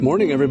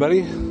Morning,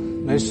 everybody.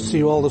 Nice to see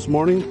you all this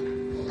morning.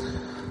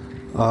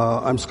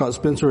 I'm Scott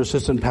Spencer,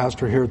 assistant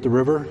pastor here at the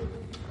River.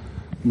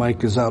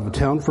 Mike is out of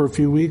town for a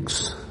few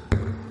weeks, so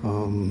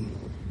I'm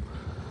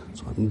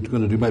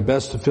going to do my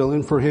best to fill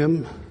in for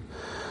him.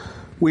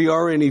 We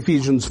are in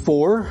Ephesians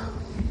 4,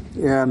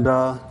 and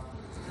I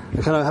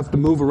kind of have to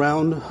move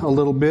around a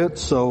little bit,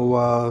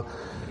 so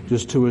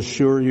just to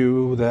assure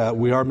you that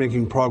we are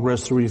making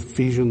progress through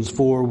Ephesians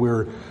 4.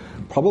 We're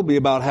probably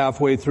about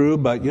halfway through,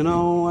 but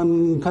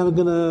I'm kind of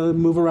going to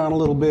move around a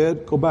little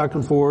bit, go back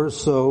and forth,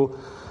 so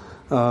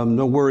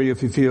don't worry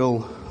if you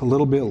feel a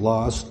little bit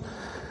lost.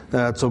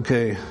 That's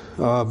okay.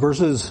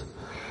 Verses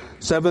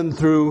 7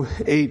 through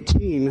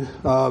 18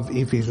 of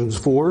Ephesians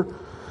 4,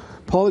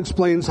 Paul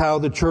explains how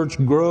the church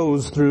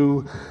grows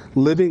through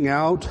living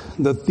out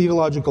the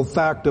theological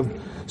fact of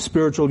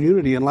spiritual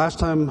unity. And last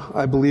time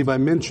I believe I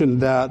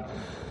mentioned that,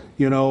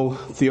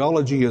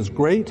 theology is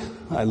great.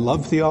 I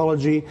love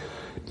theology.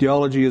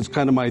 Theology is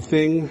kind of my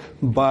thing,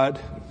 but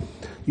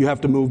you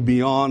have to move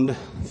beyond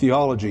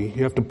theology.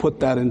 You have to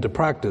put that into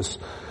practice.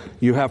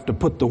 You have to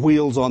put the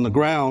wheels on the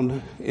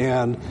ground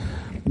and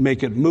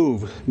make it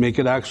move, make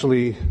it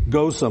actually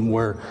go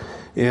somewhere.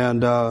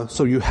 And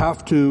so you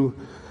have to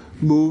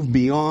move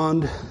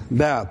beyond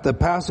that. The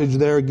passage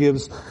there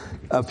gives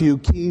a few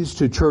keys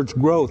to church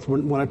growth.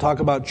 When I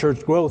talk about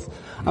church growth,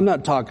 I'm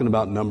not talking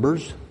about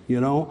numbers,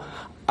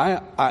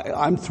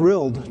 I'm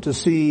thrilled to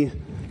see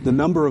the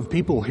number of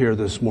people here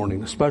this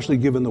morning, especially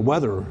given the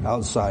weather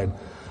outside.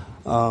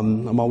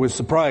 I'm always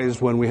surprised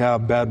when we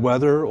have bad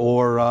weather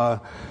or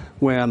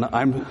when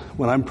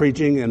I'm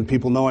preaching and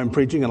people know I'm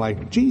preaching and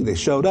like, gee, they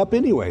showed up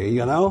anyway,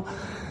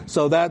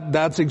 So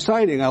that's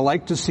exciting. I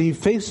like to see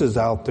faces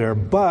out there,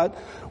 but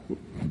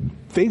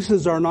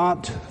faces are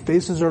not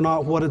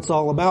what it's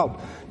all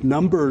about.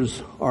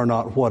 Numbers are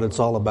not what it's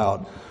all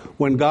about.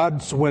 When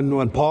God's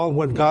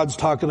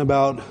talking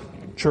about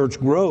church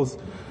growth,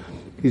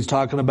 He's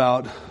talking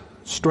about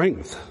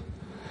strength.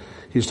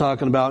 He's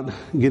talking about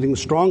getting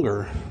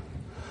stronger.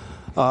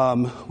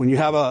 When you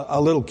have a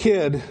little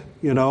kid,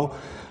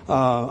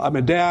 I'm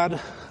a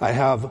dad. I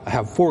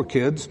have 4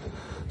 kids,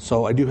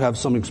 so I do have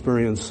some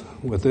experience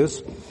with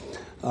this.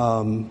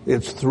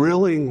 It's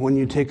thrilling when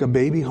you take a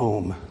baby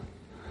home.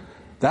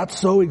 That's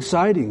so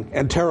exciting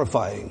and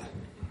terrifying,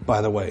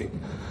 by the way.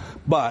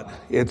 But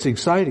it's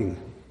exciting.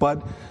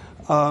 But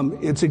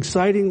it's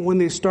exciting when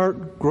they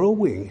start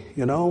growing,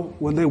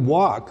 when they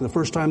walk. The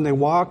first time they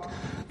walk,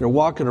 they're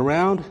walking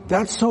around.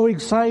 That's so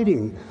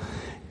exciting.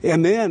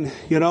 And then,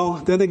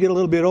 then they get a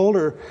little bit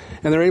older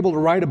and they're able to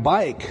ride a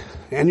bike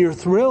and you're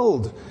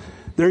thrilled.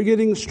 They're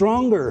getting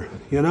stronger,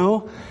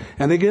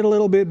 and they get a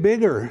little bit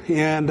bigger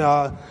and,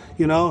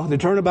 they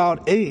turn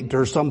about 8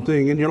 or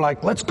something and you're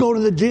like, let's go to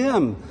the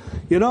gym,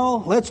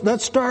 let's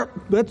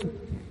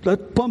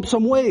pump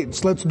some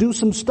weights. Let's do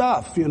some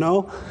stuff,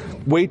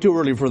 Way too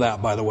early for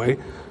that, by the way.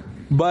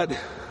 But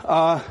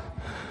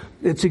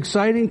it's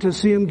exciting to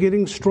see them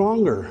getting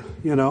stronger,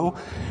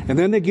 And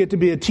then they get to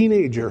be a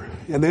teenager.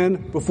 And then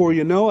before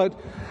you know it,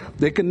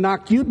 they can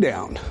knock you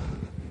down.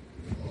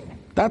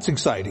 That's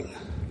exciting.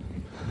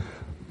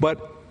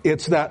 But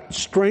it's that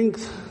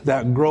strength,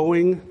 that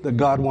growing that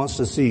God wants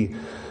to see.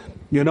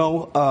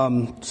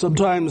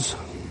 Sometimes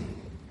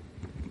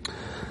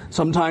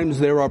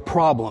there are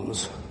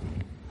problems.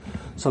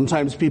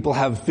 Sometimes people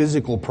have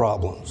physical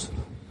problems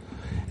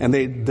and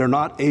they're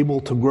not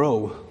able to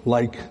grow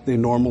like they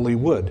normally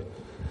would.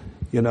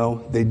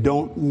 They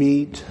don't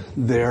meet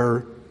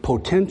their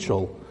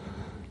potential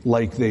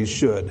like they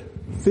should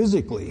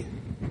physically.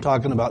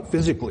 Talking about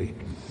physically.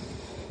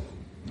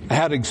 I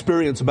had an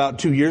experience about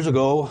 2 years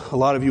ago. A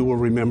lot of you will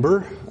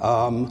remember.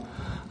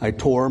 I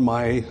tore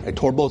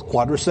both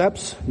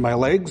quadriceps, my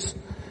legs,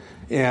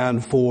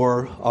 and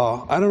for,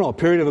 a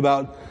period of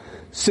about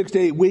 6 to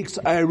 8 weeks,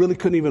 I really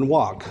couldn't even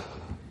walk.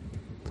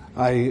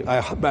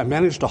 I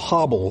managed to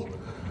hobble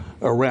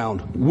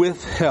around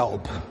with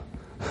help.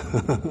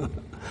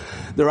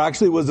 There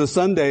actually was a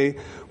Sunday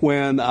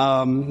when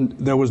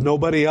there was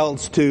nobody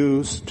else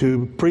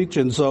to preach,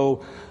 and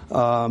so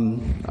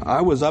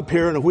I was up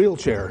here in a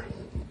wheelchair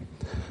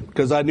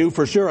because I knew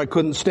for sure I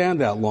couldn't stand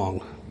that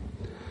long.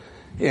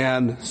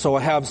 And so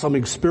I have some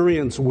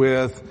experience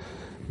with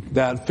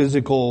that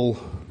physical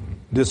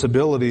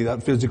disability,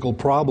 that physical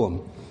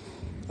problem.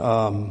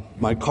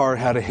 My car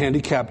had a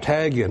handicap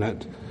tag in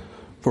it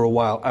for a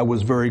while. I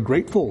was very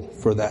grateful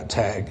for that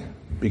tag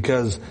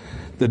because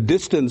the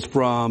distance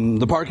from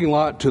the parking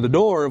lot to the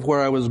door of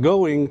where I was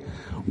going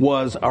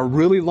was a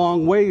really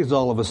long ways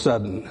all of a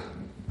sudden.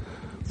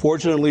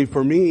 Fortunately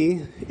for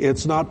me,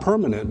 it's not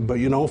permanent, but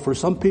for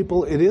some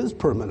people it is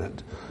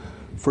permanent.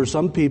 For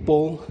some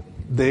people,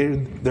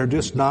 they're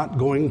just not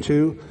going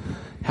to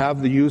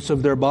have the use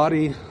of their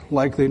body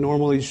like they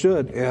normally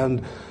should.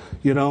 And,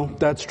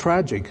 that's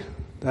tragic.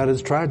 That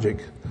is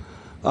tragic.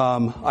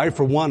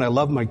 For one, I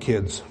love my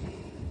kids.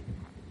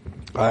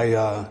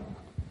 I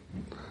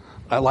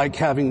like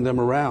having them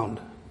around,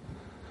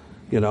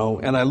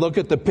 and I look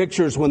at the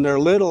pictures when they're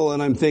little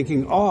and I'm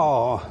thinking,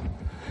 oh,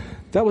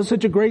 that was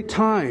such a great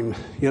time,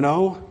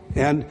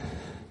 and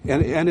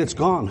it's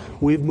gone.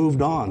 We've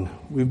moved on.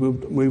 We've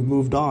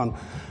moved on.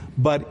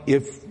 But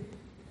if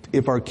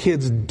our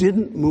kids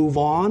didn't move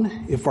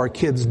on, if our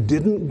kids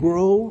didn't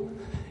grow,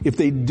 if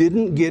they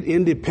didn't get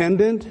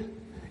independent,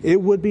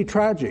 it would be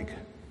tragic.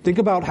 Think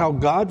about how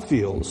God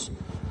feels.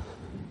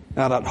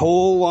 Now that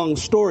whole long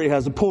story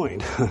has a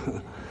point.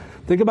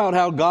 Think about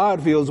how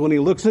God feels when he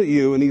looks at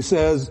you and he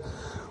says,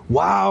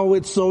 wow,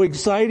 it's so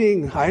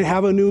exciting. I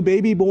have a new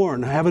baby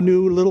born. I have a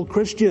new little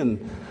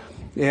Christian.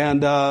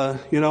 And,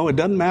 it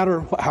doesn't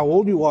matter how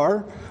old you are.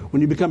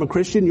 When you become a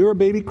Christian, you're a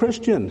baby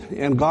Christian.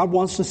 And God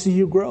wants to see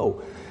you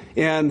grow.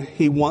 And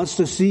he wants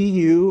to see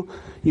you,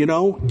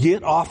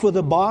 get off of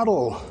the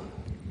bottle.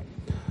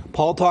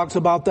 Paul talks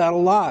about that a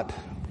lot.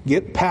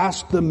 Get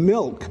past the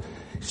milk.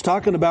 He's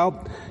talking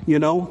about,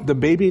 the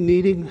baby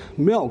needing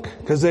milk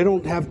because they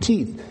don't have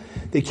teeth.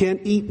 They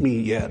can't eat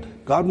meat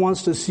yet. God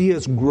wants to see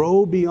us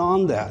grow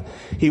beyond that.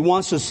 He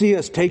wants to see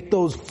us take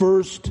those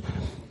first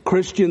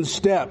Christian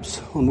steps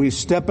when we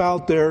step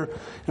out there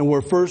and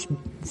we're first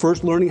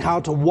learning how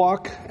to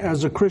walk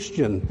as a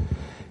Christian.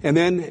 And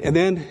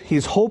then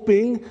he's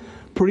hoping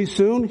pretty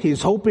soon,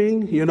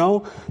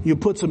 you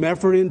put some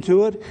effort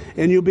into it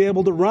and you'll be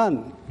able to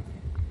run.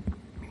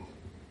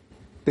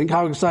 Think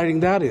how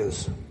exciting that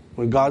is.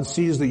 When God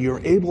sees that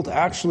you're able to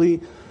actually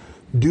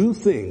do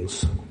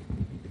things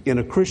in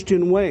a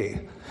Christian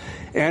way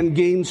and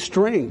gain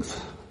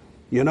strength,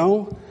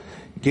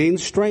 gain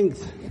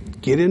strength,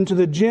 get into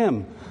the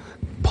gym,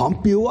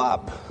 pump you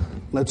up.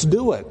 Let's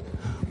do it.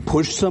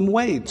 Push some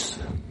weights,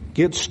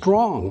 get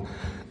strong.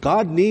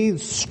 God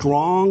needs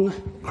strong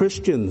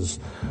Christians.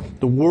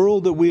 The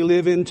world that we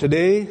live in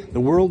today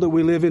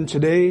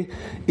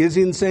is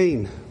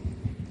insane.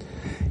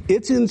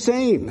 It's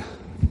insane.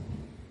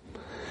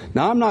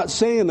 Now, I'm not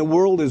saying the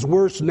world is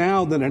worse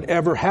now than it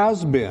ever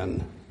has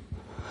been,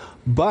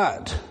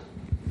 but,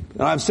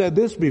 and I've said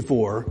this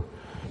before,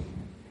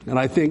 and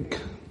I think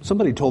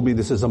somebody told me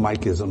this is a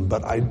Mikeism,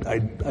 but I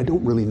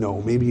don't really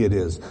know. Maybe it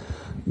is.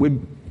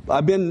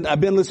 I've been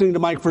listening to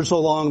Mike for so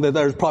long that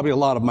there's probably a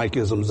lot of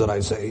Mikeisms that I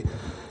say,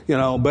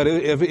 but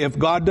if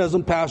God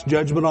doesn't pass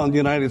judgment on the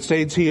United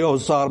States, he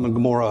owes Sodom and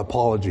Gomorrah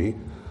apology.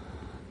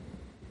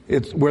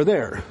 We're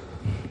there.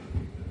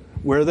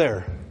 We're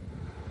there.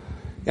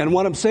 And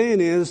what I'm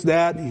saying is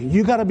that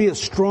you got to be a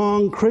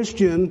strong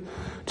Christian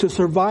to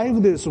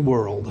survive this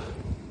world.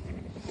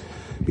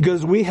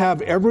 Because we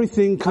have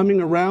everything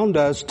coming around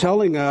us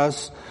telling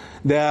us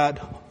that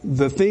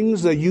the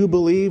things that you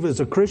believe as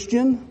a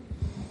Christian,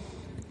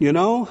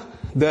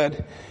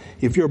 that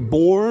if you're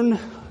born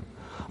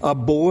a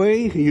boy,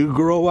 you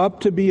grow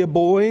up to be a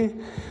boy,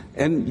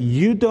 and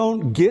you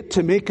don't get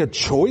to make a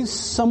choice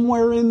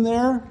somewhere in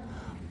there.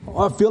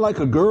 Oh, I feel like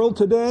a girl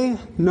today.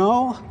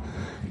 No.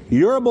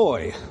 You're a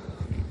boy.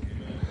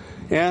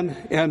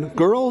 And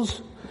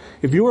girls,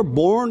 if you were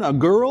born a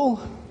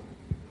girl,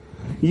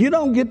 you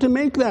don't get to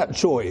make that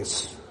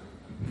choice.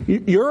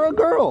 You're a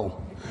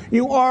girl.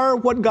 You are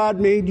what God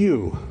made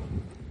you.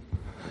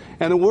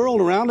 And the world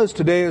around us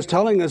today is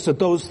telling us that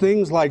those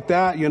things like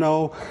that,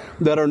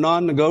 that are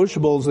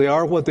non-negotiables, they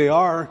are what they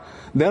are,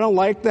 they don't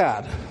like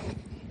that.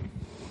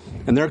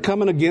 And they're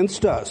coming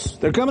against us.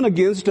 They're coming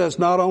against us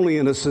not only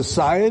in a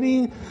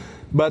society,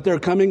 but they're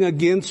coming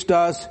against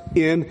us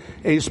in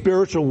a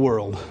spiritual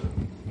world.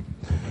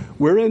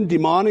 We're in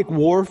demonic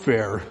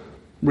warfare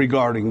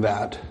regarding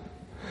that.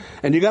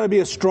 And you got to be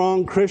a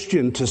strong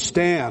Christian to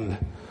stand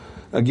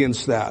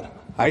against that.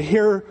 I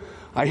hear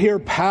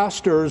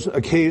pastors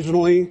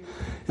occasionally,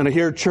 and I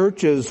hear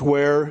churches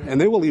where,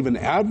 and they will even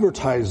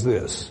advertise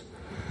this.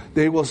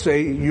 They will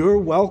say, you're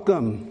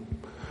welcome.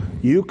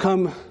 You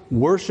come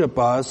worship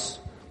us,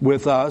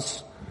 with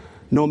us,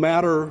 no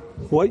matter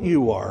what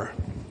you are.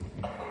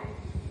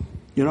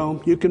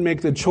 You can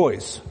make the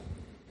choice.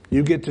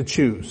 You get to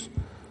choose.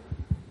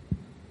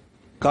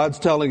 God's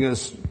telling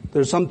us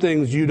there's some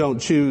things you don't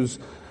choose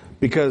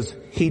because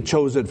he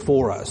chose it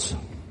for us.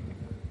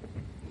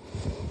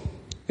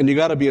 And you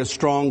got to be a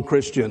strong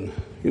Christian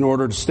in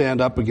order to stand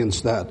up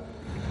against that.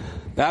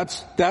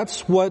 That's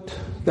what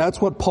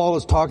Paul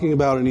is talking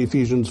about in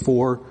Ephesians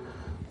 4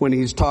 when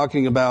he's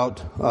talking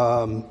about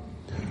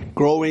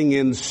growing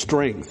in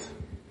strength,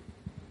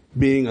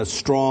 being a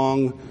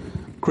strong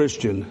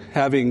Christian,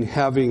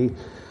 having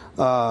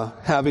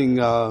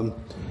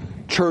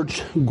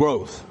church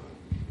growth.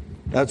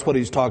 That's what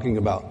he's talking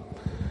about,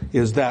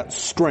 is that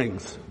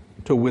strength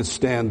to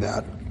withstand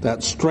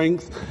that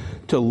strength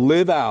to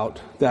live out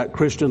that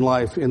Christian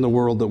life in the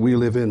world that we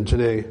live in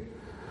today.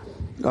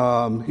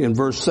 In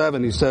verse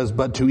 7 he says,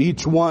 but to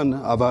each one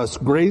of us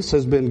grace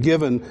has been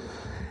given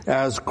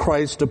as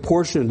Christ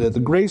apportioned it. The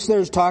grace there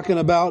is talking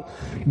about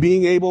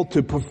being able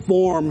to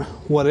perform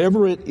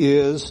whatever it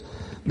is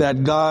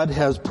that God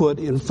has put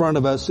in front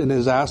of us and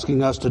is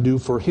asking us to do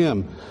for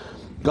him.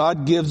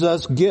 God gives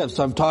us gifts.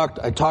 I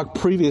talked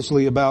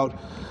previously about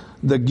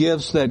the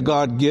gifts that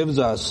God gives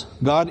us.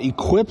 God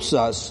equips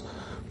us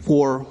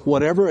for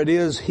whatever it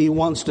is he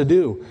wants to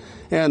do.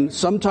 And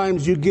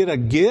sometimes you get a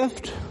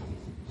gift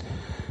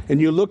And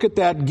you look at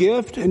that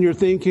gift and you're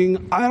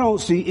thinking, I don't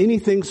see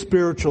anything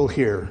spiritual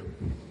here.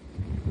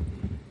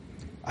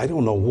 I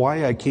don't know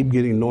why I keep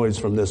getting noise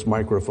from this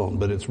microphone,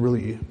 but it's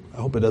really, I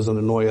hope it doesn't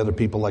annoy other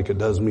people like it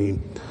does me.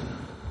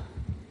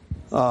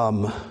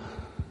 God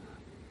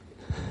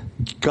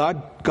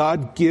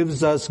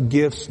gives us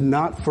gifts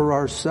not for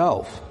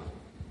ourselves.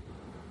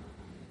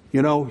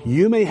 You know,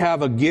 you may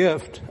have a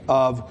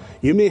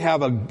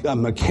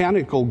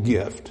mechanical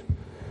gift.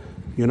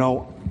 You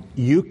know,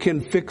 you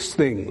can fix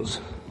things.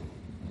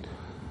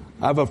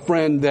 I have a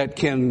friend that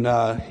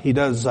he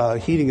does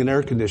heating and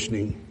air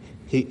conditioning.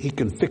 He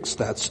can fix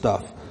that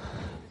stuff.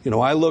 You know,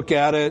 I look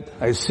at it,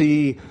 I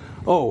see,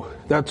 oh,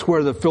 that's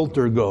where the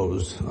filter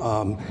goes.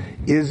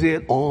 Is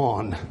it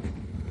on?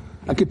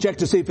 I can check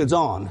to see if it's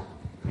on.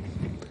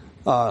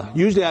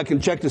 Usually I can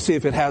check to see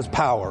if it has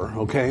power,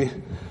 okay?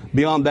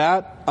 Beyond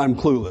that, I'm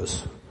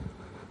clueless.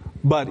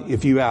 But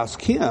if you ask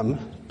him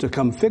to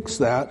come fix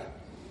that,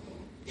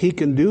 he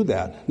can do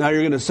that. Now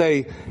you're going to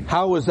say,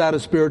 how is that a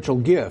spiritual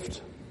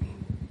gift?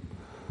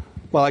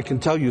 Well, I can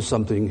tell you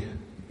something.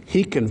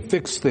 He can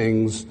fix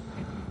things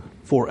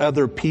for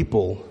other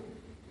people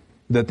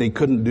that they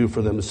couldn't do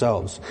for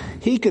themselves.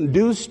 He can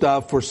do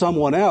stuff for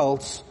someone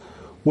else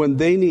when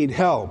they need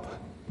help.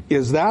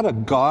 Is that a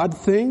God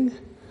thing?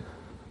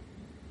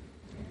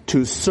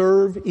 To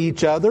serve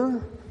each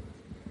other?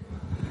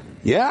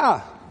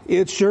 Yeah,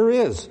 it sure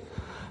is.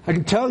 I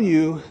can tell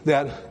you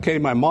that, okay,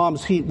 my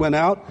mom's heat went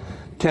out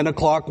 10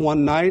 o'clock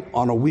one night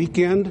on a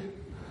weekend.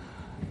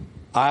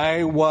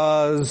 I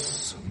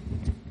was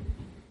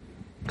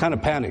kind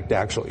of panicked,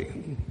 actually,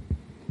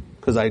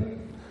 because I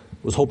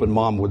was hoping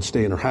Mom would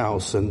stay in her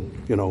house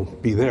and, you know,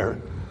 be there.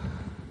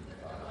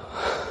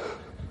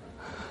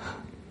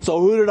 So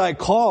who did I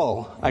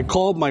call? I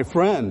called my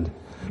friend.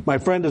 My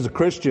friend is a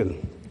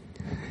Christian.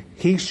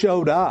 He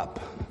showed up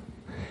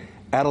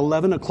at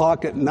 11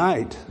 o'clock at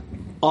night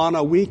on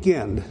a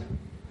weekend,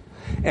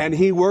 and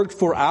he worked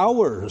for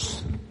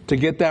hours to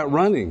get that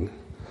running.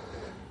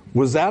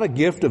 Was that a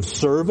gift of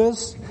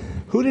service?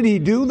 Who did he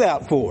do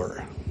that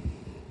for?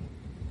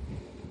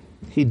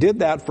 He did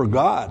that for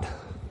God.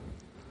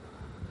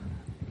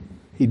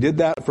 He did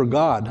that for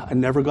God. I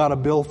never got a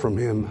bill from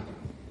him.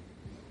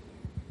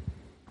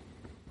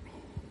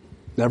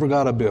 Never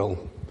got a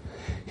bill.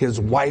 His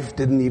wife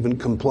didn't even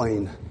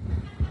complain.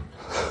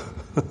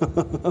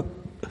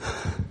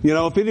 You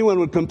know, if anyone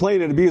would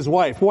complain, it'd be his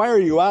wife. Why are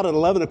you out at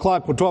 11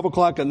 o'clock or 12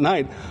 o'clock at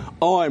night?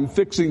 Oh, I'm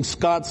fixing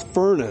Scott's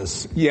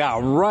furnace. Yeah,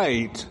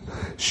 right.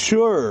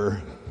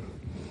 Sure.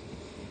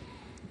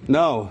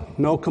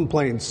 No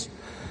complaints.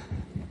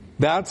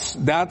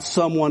 That's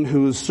someone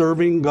who's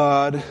serving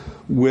God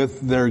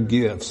with their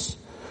gifts.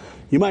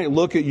 You might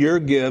look at your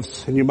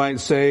gifts and you might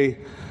say,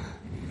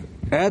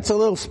 that's a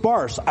little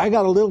sparse. I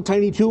got a little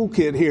tiny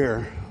toolkit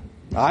here.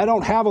 I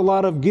don't have a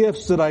lot of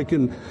gifts that I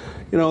can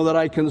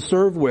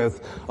serve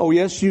with. Oh,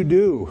 yes, you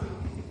do.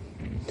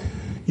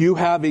 You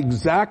have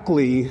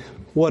exactly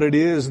what it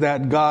is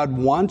that God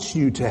wants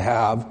you to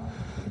have.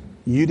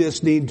 You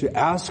just need to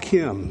ask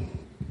Him,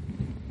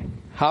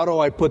 how do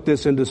I put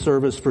this into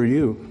service for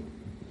you?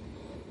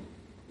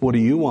 What do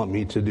you want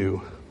me to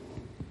do?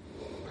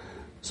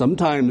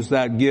 Sometimes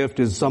that gift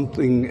is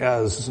something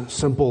as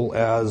simple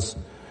as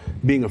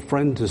being a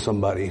friend to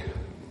somebody.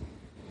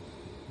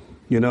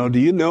 You know, do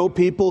you know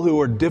people who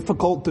are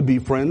difficult to be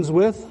friends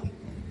with?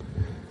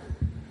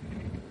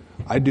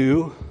 I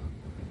do,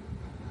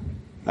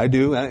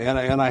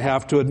 and I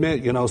have to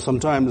admit, you know,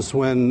 sometimes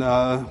when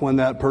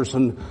that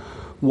person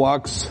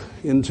walks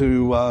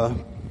into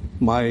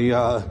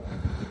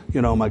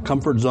my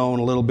comfort zone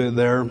a little bit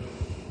there,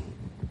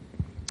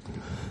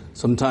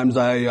 sometimes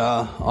I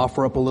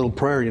offer up a little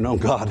prayer. You know,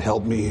 God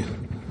help me.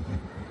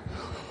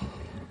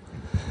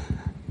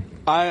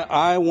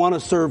 I want to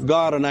serve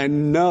God, and I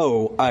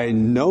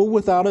know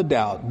without a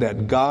doubt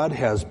that God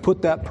has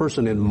put that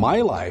person in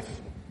my life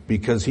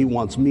because He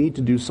wants me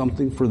to do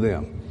something for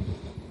them,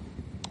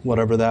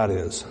 whatever that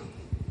is.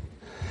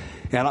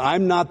 And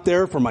I'm not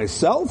there for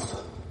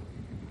myself.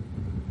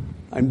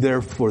 I'm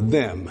there for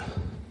them.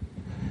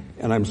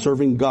 And I'm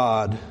serving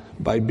God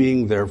by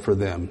being there for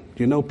them.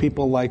 Do you know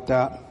people like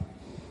that?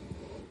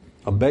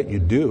 I'll bet you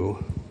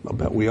do. I'll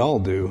bet we all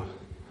do.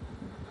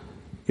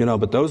 You know,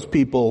 but those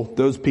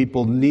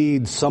people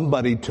need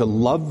somebody to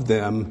love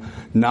them,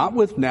 not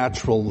with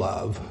natural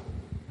love,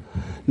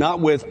 not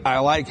with, I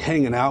like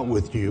hanging out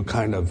with you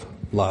kind of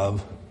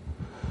love,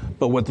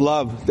 but with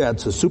love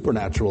that's a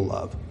supernatural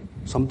love,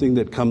 something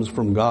that comes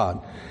from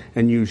God.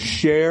 And you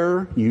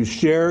share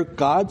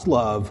God's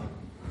love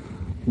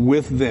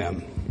with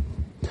them,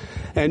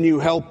 and you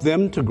help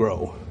them to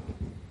grow.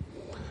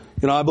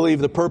 You know, I believe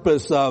the Bible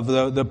says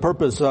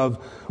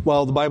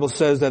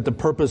that the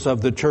purpose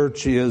of the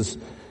church is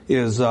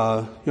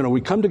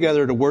we come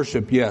together to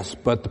worship, yes,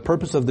 but the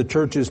purpose of the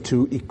church is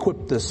to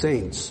equip the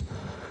saints.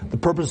 The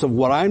purpose of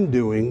what I'm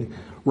doing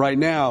right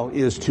now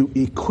is to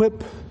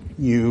equip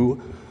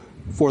you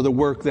for the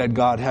work that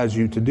God has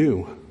you to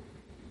do.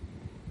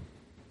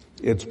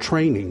 It's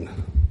training.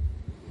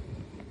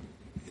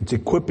 It's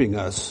equipping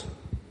us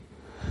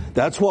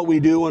That's what we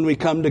do when we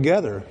come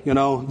together. You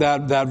know,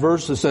 that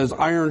verse that says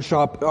iron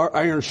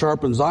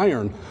sharpens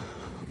iron.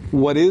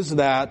 What is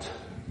that?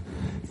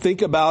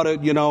 Think about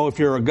it. You know, if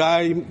you're a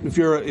guy,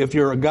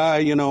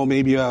 you know,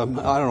 maybe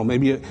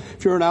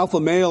if you're an alpha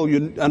male,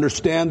 you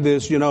understand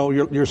this. You know,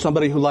 you're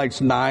somebody who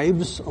likes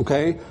knives.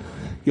 Okay,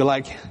 you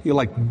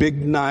like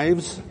big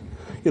knives.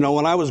 You know,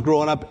 when I was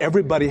growing up,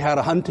 everybody had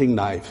a hunting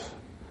knife,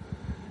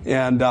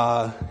 and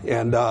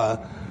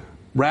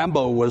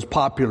Rambo was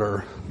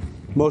popular.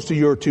 Most of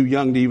you are too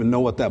young to even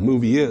know what that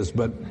movie is,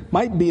 but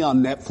might be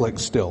on Netflix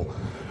still.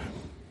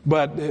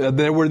 But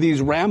there were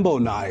these Rambo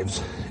knives,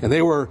 and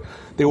they were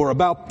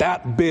about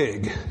that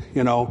big,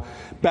 you know.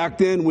 Back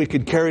then we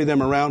could carry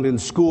them around in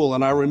school,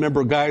 and I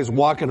remember guys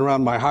walking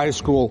around my high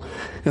school,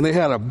 and they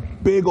had a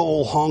big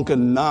old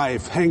honking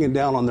knife hanging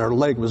down on their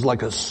leg. It was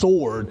like a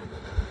sword,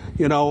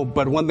 you know.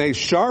 But when they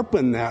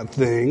sharpen that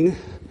thing,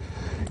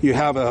 you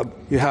have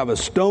a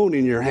stone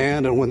in your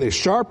hand, and when they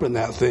sharpen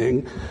that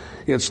thing,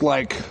 it's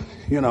like,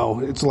 you know,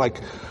 it's like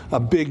a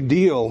big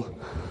deal.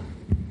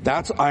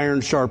 That's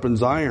iron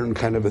sharpens iron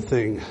kind of a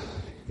thing.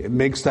 It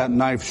makes that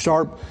knife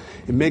sharp.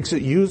 It makes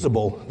it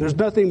usable. There's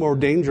nothing more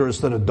dangerous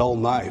than a dull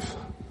knife.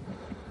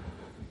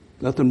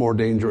 Nothing more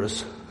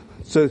dangerous.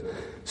 So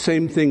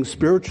same thing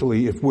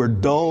spiritually. If we're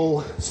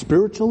dull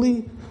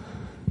spiritually,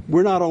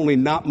 we're not only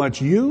not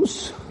much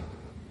use,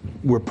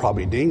 we're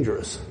probably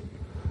dangerous.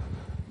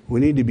 We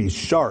need to be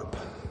sharp.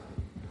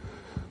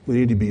 We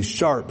need to be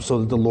sharp so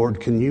that the Lord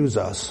can use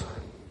us.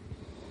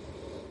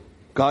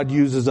 God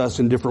uses us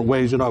in different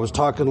ways. You know, I was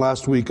talking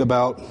last week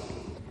about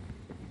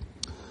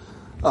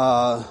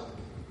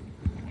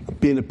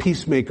being a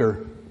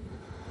peacemaker.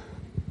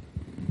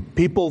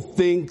 People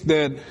think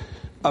that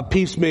a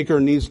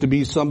peacemaker needs to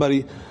be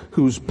somebody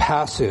who's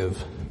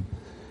passive,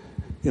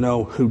 you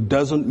know, who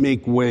doesn't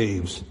make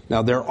waves.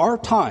 Now, there are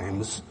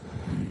times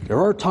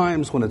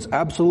when it's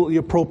absolutely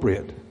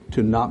appropriate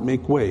to not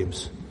make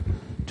waves,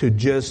 to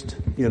just,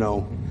 you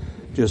know,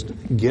 just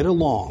get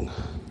along,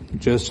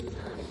 just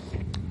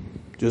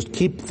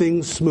keep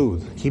things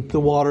smooth, keep the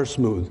water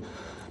smooth.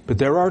 But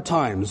there are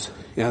times,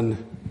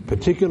 and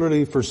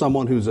particularly for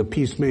someone who's a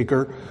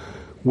peacemaker,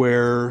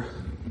 where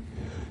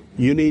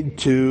you need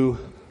to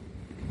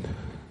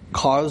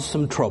cause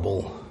some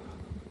trouble.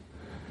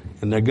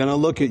 And they're going to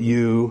look at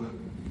you,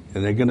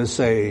 and they're going to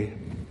say,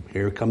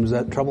 here comes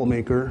that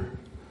troublemaker.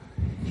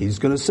 He's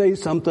going to say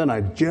something,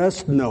 I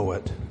just know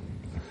it.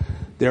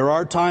 There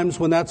are times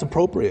when that's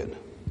appropriate.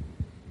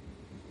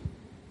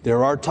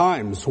 There are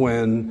times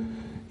when,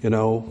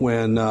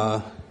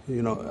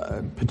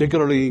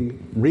 particularly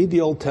read the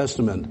Old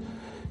Testament.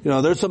 You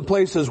know, there's some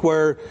places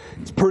where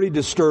it's pretty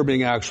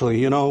disturbing, actually.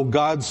 You know,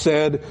 God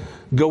said,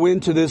 go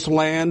into this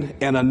land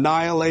and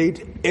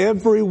annihilate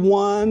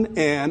everyone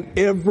and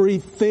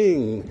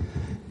everything.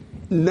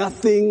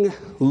 Nothing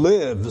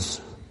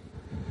lives.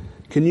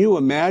 Can you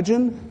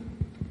imagine?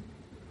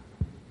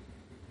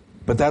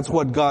 But that's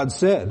what God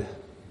said.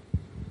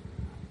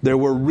 There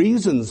were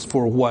reasons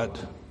for what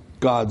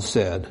God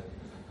said.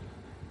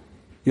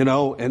 You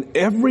know, and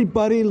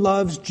everybody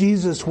loves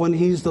Jesus when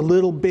he's the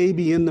little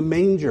baby in the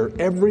manger.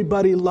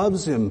 Everybody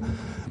loves him.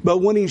 But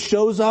when he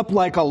shows up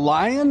like a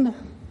lion,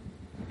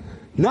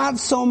 not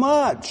so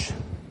much.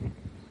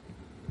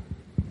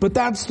 But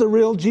that's the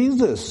real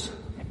Jesus.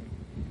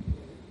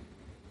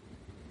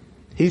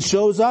 He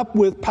shows up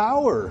with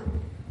power.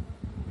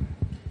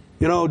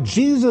 You know,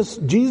 Jesus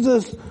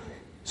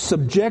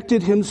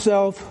subjected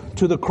himself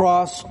to the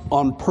cross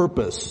on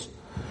purpose.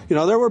 You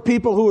know, there were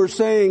people who were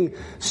saying,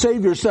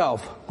 save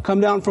yourself,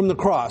 come down from the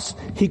cross.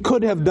 He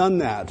could have done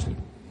that.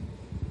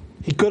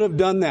 He could have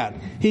done that.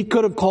 He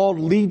could have called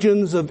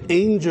legions of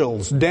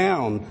angels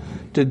down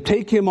to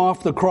take him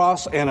off the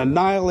cross and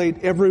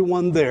annihilate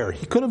everyone there.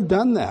 He could have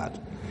done that.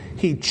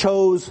 He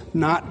chose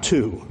not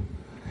to.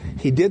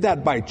 He did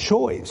that by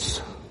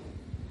choice.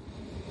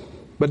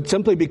 But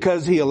simply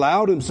because he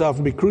allowed himself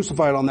to be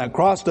crucified on that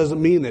cross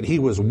doesn't mean that he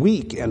was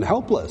weak and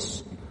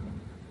helpless.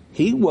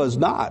 He was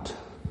not.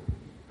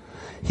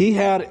 He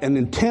had an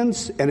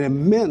intense and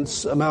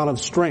immense amount of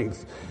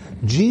strength.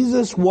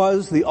 Jesus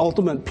was the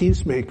ultimate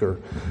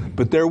peacemaker.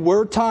 But there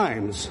were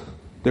times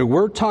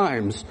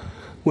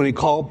when he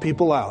called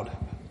people out.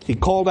 He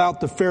called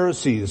out the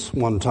Pharisees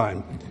one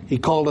time. He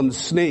called them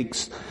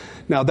snakes.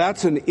 Now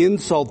that's an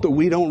insult that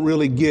we don't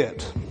really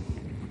get.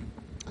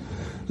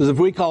 Because if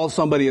we call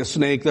somebody a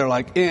snake, they're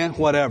like,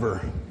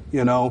 whatever,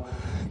 you know.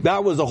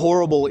 That was a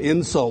horrible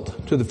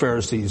insult to the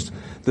Pharisees.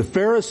 The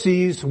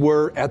Pharisees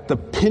were at the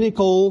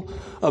pinnacle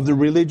of the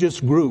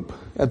religious group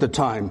at the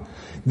time.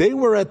 They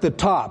were at the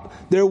top.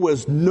 There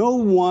was no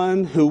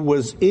one who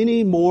was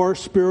any more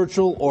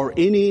spiritual or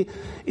any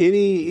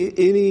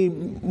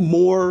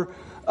more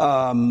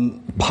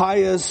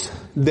pious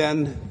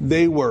than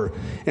they were.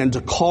 And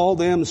to call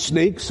them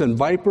snakes and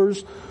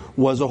vipers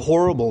was a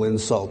horrible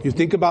insult. You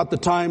think about the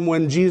time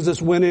when Jesus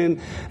went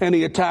in and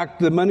he attacked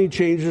the money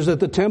changers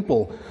at the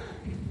temple.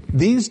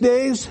 These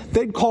days,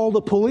 they'd call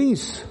the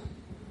police.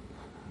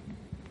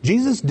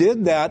 Jesus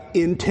did that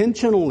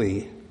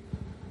intentionally.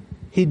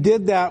 He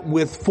did that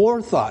with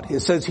forethought.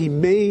 It says he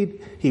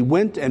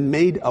went and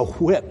made a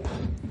whip.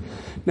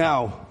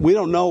 Now, we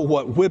don't know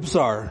what whips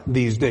are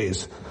these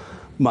days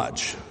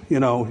much. You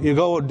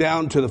go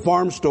down to the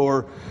farm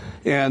store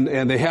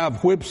and they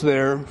have whips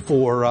there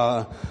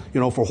for,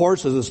 for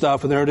horses and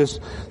stuff, and they're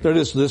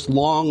just this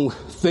long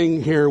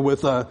thing here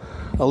with a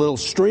little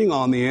string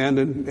on the end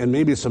and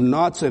maybe some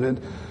knots in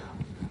it.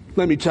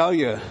 Let me tell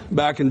you,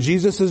 back in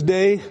Jesus'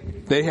 day,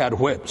 they had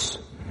whips.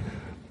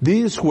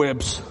 These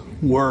whips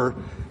were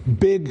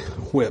big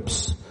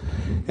whips.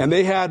 And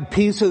they had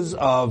pieces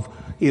of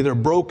either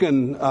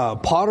broken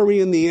pottery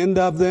in the end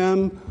of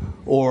them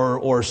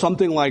or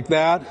something like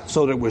that,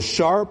 so that it was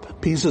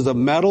sharp, pieces of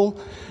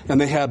metal, and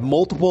they had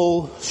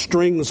multiple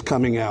strings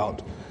coming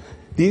out.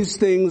 These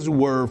things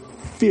were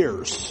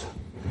fierce.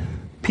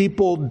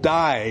 People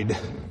died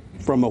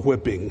from a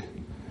whipping.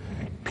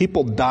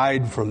 People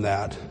died from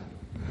that.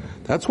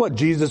 That's what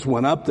Jesus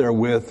went up there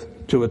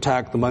with to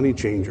attack the money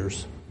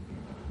changers.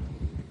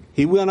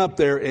 He went up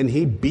there and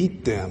he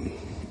beat them.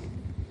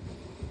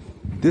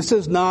 This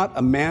is not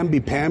a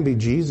mamby-pamby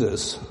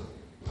Jesus.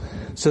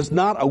 This is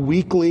not a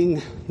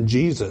weakling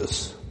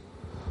Jesus.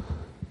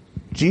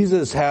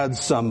 Jesus had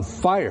some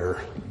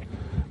fire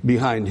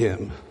behind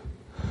him,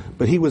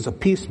 but he was a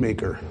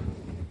peacemaker.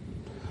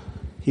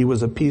 He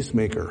was a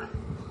peacemaker.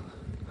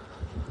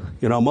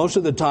 Most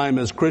of the time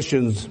as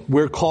Christians,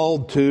 we're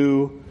called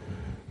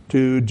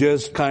to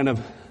just kind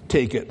of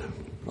take it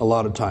a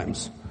lot of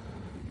times.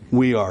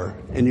 We are.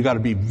 And you got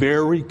to be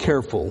very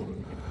careful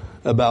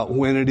about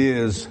when it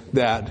is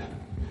that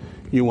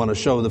you want to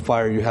show the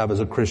fire you have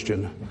as a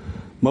Christian.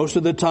 Most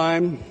of the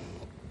time,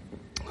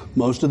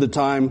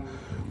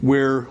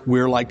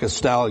 we're like a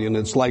stallion.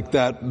 It's like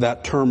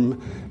that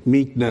term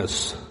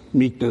meekness,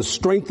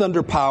 strength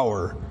under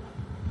power,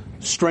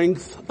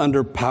 strength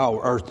under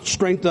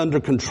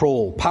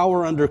control,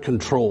 power under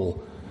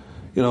control.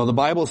 The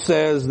Bible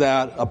says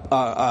that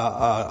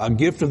a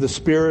gift of the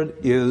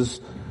Spirit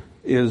is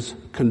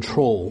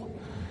control.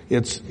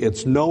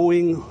 It's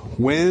knowing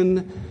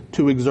when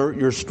to exert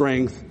your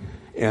strength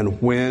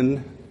and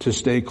when to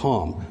stay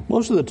calm.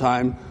 Most of the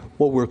time,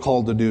 what we're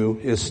called to do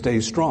is stay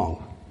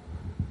strong.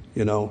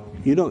 You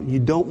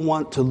don't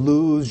want to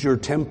lose your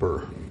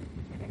temper.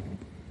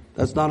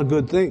 That's not a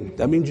good thing.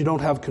 That means you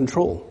don't have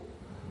control.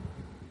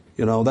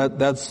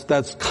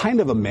 That's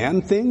kind of a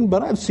man thing,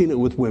 but I've seen it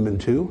with women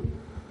too.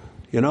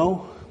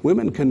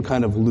 Women can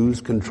kind of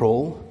lose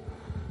control.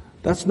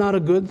 That's not a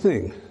good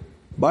thing.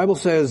 The Bible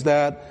says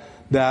that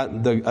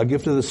a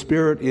gift of the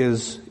Spirit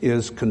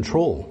is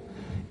control.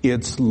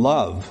 It's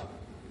love.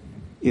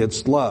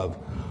 It's love.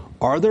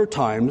 Are there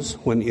times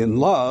when in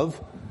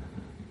love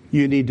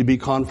you need to be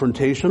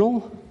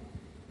confrontational?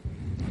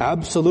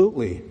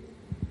 Absolutely.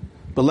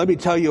 But let me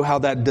tell you how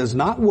that does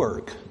not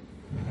work.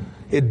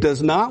 It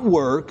does not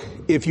work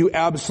if you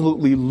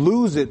absolutely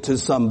lose it to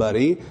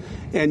somebody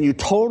and you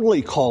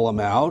totally call them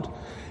out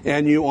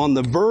and you on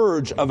the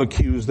verge of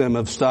accuse them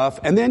of stuff,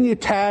 and then you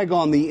tag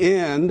on the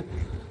end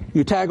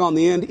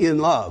in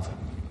love,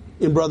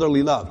 in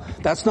brotherly love.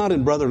 That's not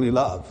in brotherly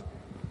love.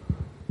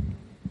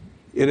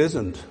 It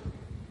isn't.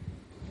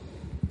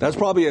 That's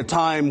probably a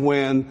time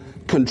when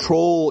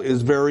control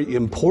is very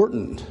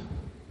important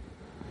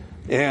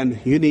and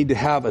you need to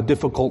have a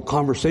difficult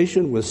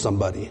conversation with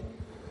somebody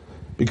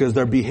because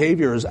their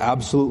behavior is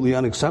absolutely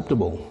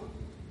unacceptable.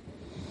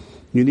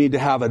 You need to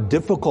have a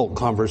difficult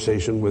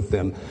conversation with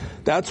them.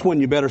 That's when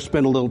you better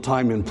spend a little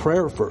time in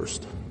prayer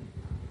first.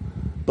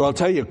 But I'll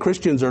tell you,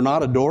 Christians are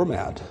not a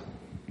doormat.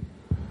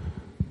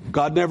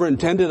 God never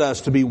intended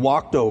us to be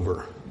walked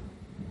over.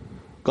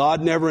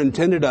 God never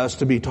intended us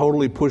to be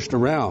totally pushed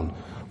around.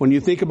 When you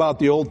think about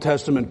the Old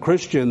Testament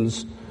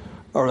Christians,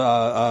 or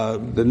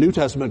the New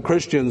Testament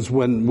Christians,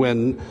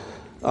 when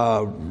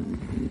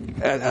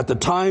at the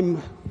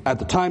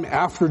time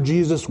after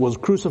Jesus was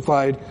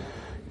crucified,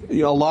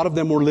 a lot of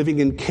them were living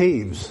in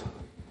caves.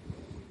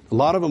 A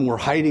lot of them were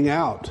hiding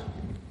out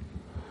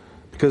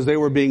because they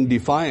were being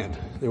defiant.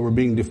 They were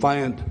being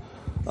defiant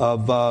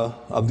of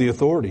the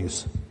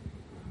authorities,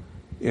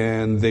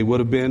 and they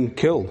would have been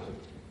killed.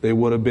 They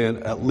would have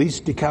been at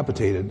least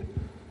decapitated.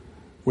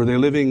 Were they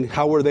living?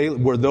 How were they?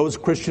 Were those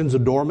Christians a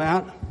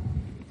doormat?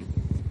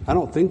 I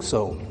don't think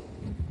so.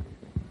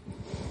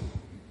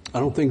 I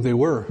don't think they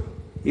were.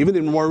 Even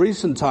in more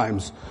recent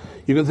times,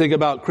 you can think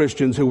about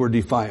Christians who were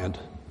defiant.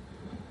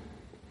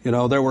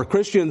 There were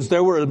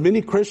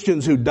many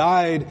Christians who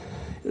died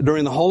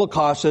during the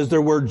Holocaust as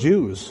there were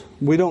Jews.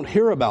 We don't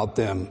hear about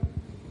them.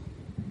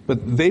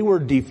 But they were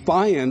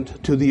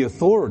defiant to the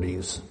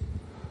authorities.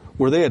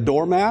 Were they a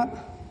doormat?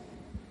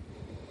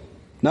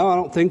 No, I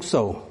don't think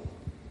so.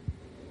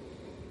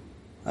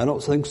 I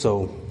don't think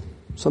so.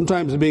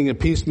 Sometimes being a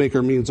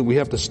peacemaker means that we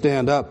have to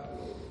stand up.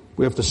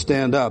 We have to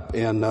stand up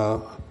and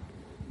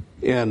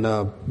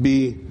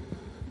be,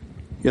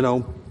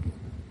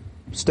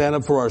 stand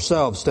up for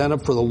ourselves, stand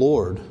up for the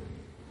Lord.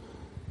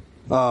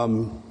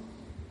 What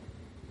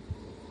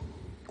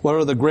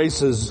are the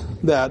graces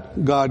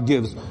that God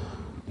gives?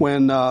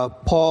 When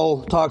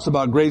Paul talks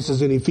about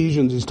graces in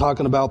Ephesians, he's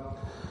talking about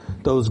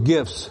those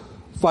gifts,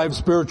 5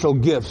 spiritual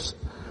gifts.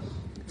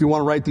 If you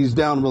want to write these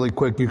down really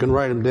quick, you can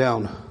write them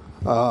down.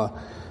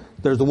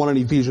 There's the one in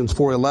Ephesians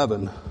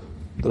 4:11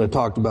 that I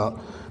talked about.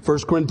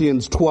 1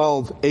 Corinthians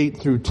 12:8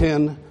 through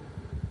 10,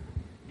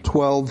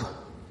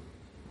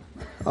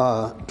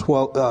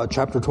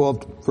 chapter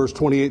 12, verse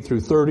 28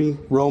 through 30,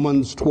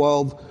 Romans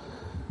 12,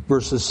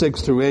 verses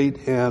 6 through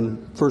 8,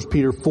 and 1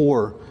 Peter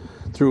 4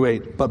 through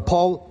 8. But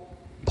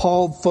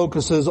Paul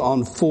focuses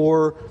on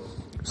 4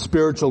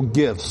 spiritual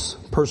gifts,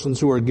 persons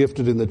who are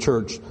gifted in the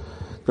church.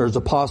 There's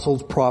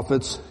apostles,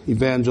 prophets,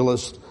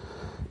 evangelists,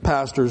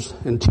 pastors,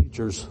 and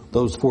teachers,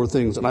 those 4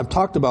 things. And I've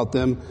talked about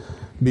them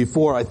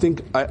before. I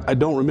think, I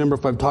don't remember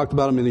if I've talked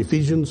about them in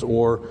Ephesians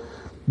or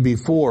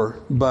before,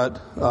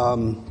 but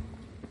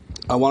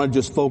I want to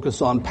just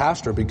focus on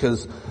pastor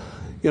because,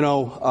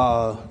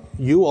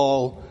 you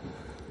all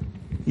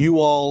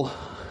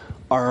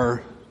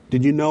are,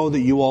 did you know that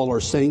you all are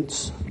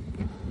saints?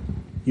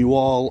 You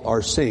all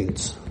are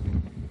saints.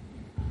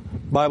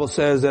 The Bible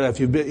says that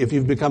if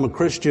you've become a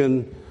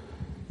Christian,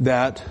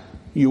 that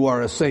you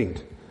are a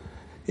saint.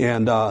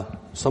 And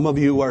some of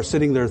you are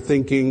sitting there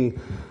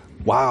thinking,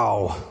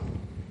 wow,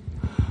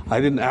 I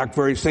didn't act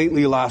very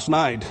saintly last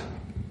night.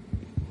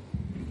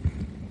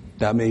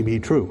 That may be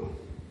true.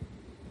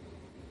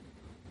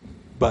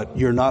 But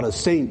you're not a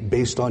saint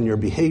based on your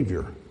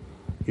behavior.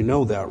 You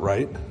know that,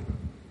 right?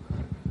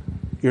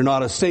 You're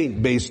not a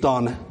saint based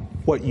on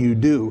what you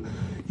do.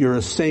 You're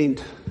a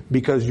saint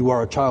because you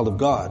are a child of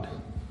God.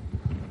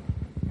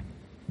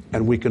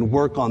 And we can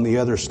work on the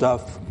other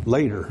stuff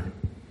later.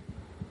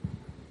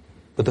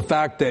 But the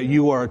fact that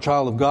you are a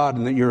child of God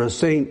and that you're a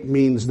saint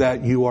means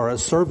that you are a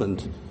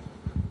servant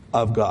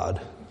of God.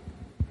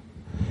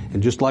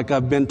 And just like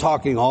I've been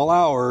talking all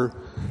hour,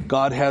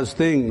 God has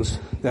things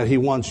that He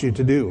wants you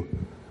to do.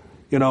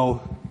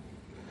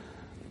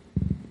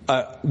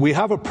 We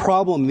have a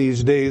problem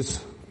these days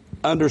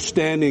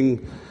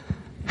understanding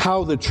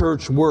how the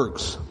church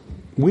works.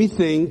 We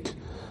tend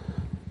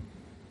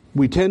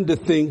to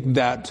think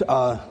that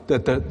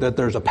that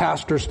there's a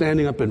pastor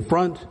standing up in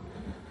front,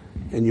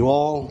 and you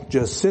all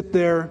just sit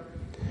there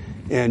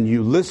and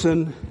you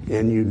listen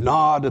and you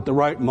nod at the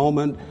right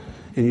moment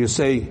and you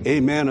say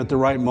amen at the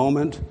right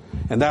moment,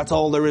 and that's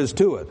all there is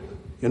to it,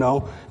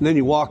 And then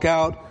you walk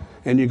out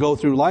and you go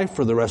through life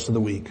for the rest of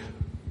the week.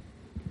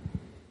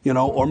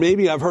 Or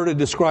maybe I've heard it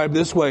described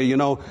this way,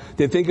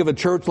 they think of a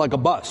church like a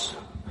bus,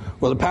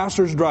 where the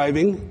pastor's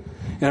driving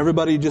and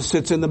everybody just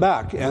sits in the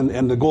back and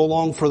they go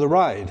along for the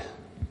ride.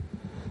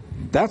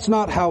 That's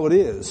not how it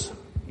is.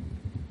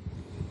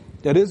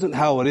 That isn't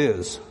how it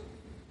is.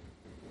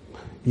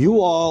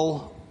 You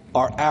all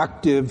are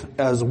active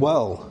as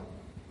well.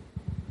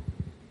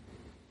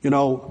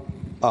 People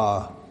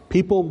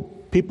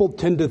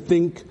tend to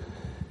think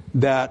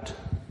that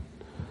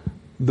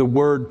the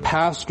word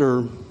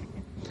pastor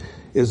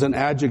is an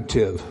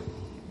adjective.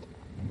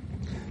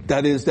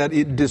 That is, that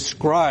it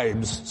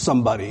describes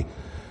somebody.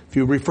 If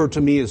you refer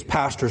to me as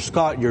Pastor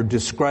Scott, you're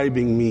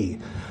describing me.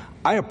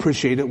 I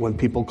appreciate it when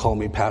people call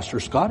me Pastor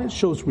Scott. It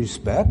shows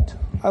respect.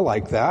 I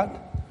like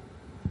that.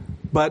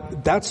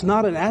 But that's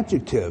not an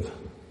adjective.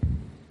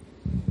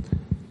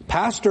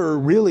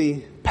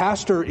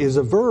 Pastor is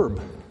a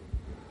verb.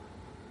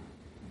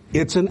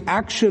 It's an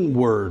action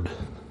word.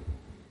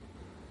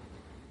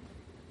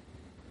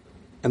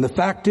 And the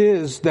fact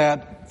is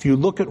that if you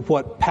look at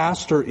what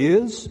pastor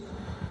is,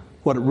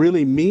 what it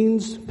really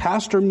means,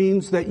 pastor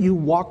means that you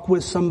walk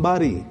with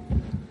somebody.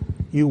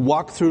 You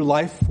walk through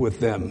life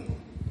with them.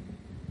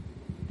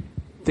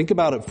 Think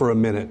about it for a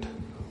minute.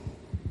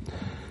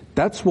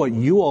 That's what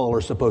you all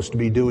are supposed to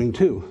be doing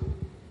too.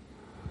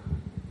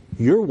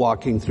 You're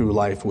walking through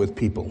life with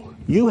people.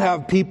 You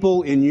have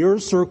people in your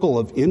circle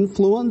of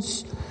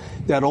influence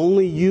that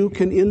only you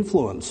can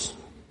influence.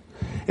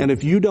 And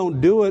if you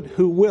don't do it,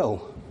 who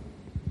will?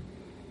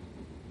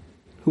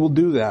 Who will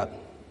do that?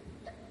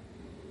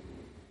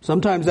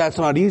 Sometimes that's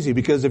not easy,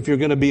 because if you're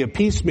going to be a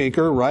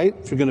peacemaker, right?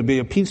 If you're going to be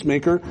a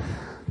peacemaker,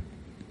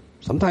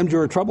 sometimes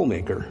you're a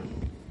troublemaker.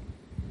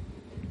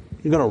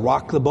 You're going to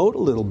rock the boat a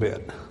little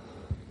bit.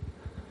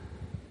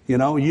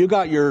 You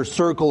got your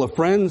circle of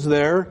friends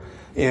there,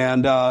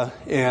 and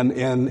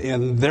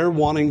they're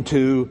wanting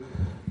to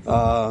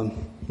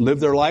live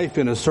their life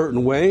in a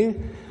certain way,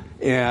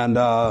 and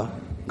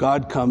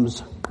God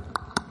comes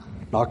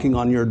knocking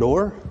on your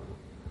door.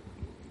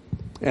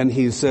 And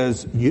He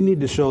says, you need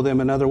to show them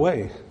another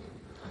way.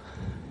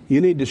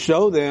 You need to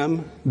show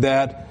them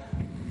that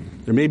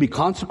there may be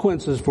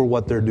consequences for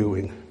what they're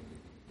doing.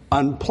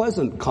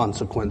 Unpleasant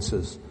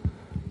consequences.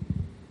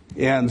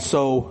 And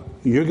so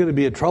you're going to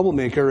be a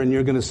troublemaker, and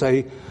you're going to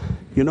say,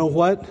 you know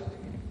what?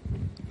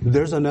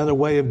 There's another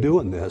way of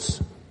doing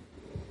this.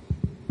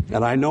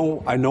 And I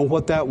know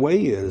what that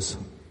way is.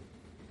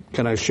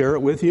 Can I share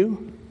it with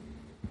you?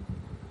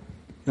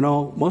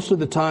 Most of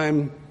the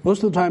time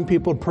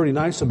people are pretty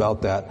nice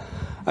about that.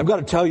 I've got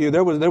to tell you,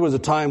 there was a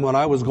time when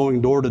I was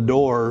going door to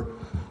door.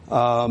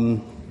 I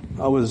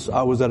was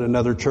at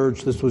another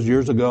church. This was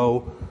years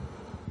ago.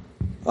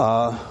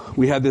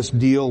 we had this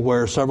deal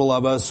where several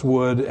of us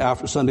would,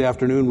 after Sunday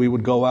afternoon, we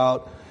would go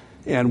out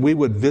and we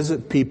would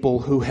visit people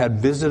who had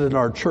visited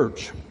our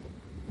church.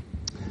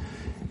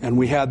 And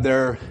we had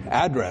their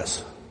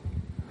address.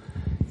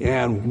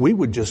 And we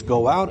would just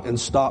go out and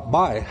stop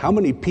by. How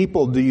many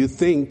people do you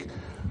think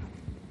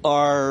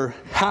are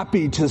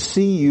happy to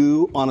see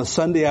you on a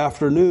Sunday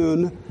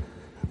afternoon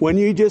when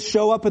you just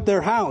show up at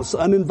their house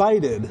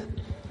uninvited?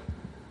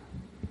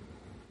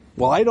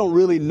 Well, I don't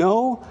really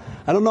know.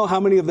 I don't know how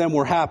many of them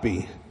were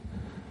happy.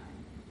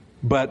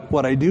 But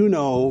what I do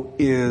know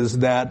is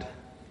that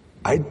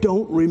I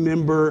don't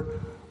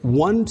remember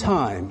one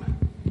time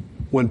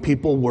when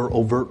people were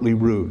overtly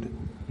rude.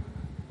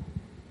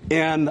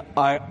 And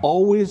I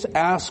always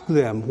asked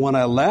them when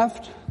I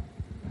left,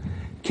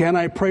 can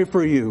I pray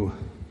for you?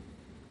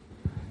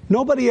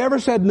 Nobody ever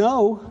said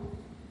no.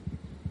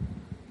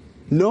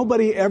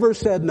 Nobody ever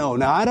said no.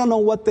 Now, I don't know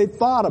what they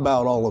thought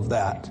about all of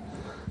that.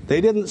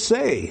 They didn't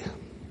say.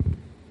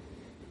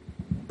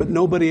 But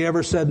nobody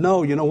ever said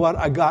no. You know what?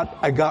 I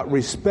got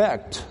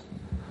respect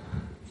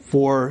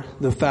for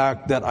the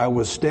fact that I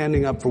was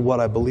standing up for what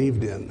I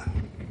believed in.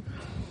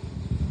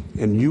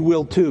 And you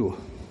will too.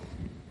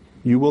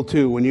 You will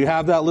too. When you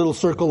have that little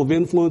circle of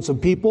influence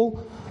of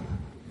people,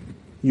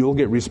 you'll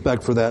get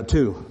respect for that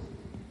too.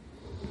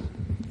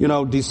 You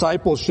know,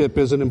 discipleship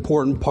is an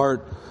important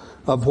part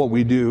of what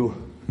we do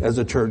as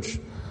a church.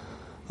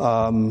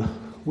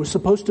 We're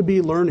supposed to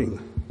be learning.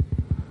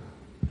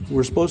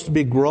 We're supposed to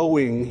be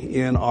growing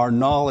in our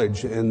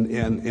knowledge and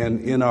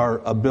in our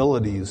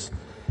abilities.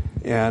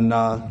 And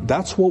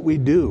that's what we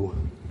do.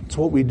 It's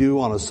what we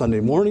do on a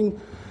Sunday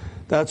morning.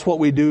 That's what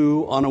we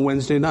do on a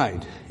Wednesday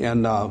night.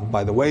 And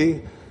by the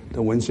way,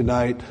 the Wednesday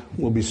night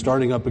will be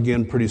starting up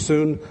again pretty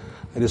soon.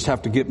 I just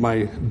have to get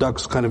my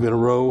ducks kind of in a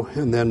row,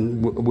 and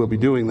then we'll be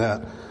doing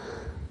that.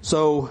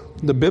 So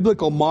the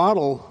biblical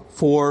model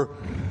for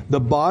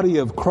the body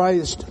of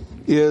Christ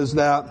is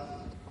that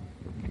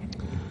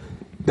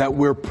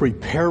we're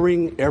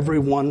preparing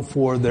everyone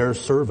for their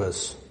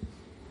service.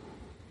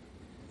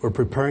 We're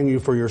preparing you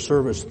for your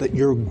service, that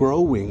you're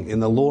growing in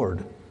the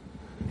Lord,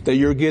 that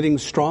you're getting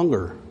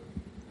stronger,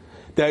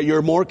 that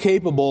you're more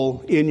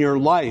capable in your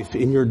life,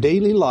 in your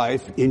daily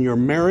life, in your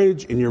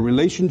marriage, in your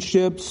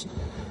relationships,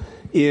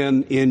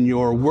 in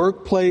your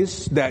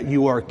workplace, that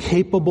you are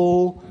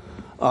capable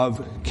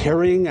of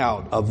carrying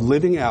out, of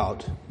living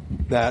out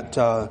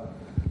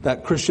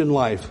that Christian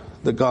life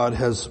that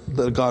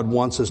God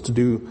wants us to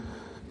do,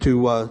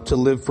 to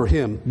live for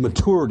Him.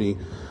 Maturity.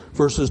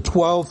 Verses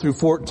 12 through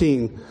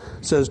 14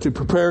 says to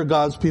prepare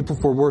God's people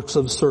for works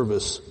of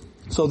service,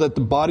 so that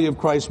the body of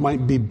Christ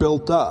might be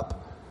built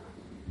up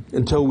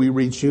until we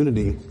reach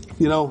unity.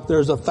 You know,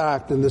 there's a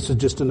fact, and this is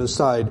just an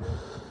aside,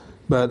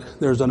 but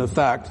there's a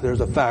fact.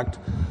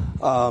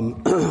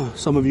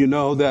 Some of you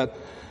know that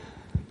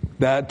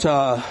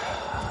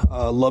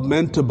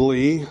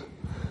lamentably,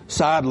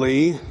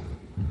 sadly,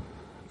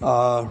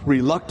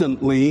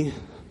 reluctantly,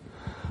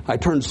 I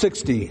turned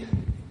 60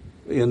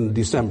 in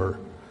December.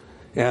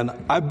 And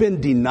I've been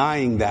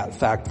denying that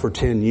fact for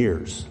 10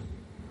 years.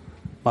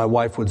 My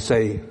wife would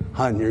say,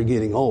 "Hon, you're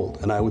getting old."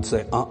 And I would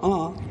say,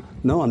 no,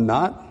 I'm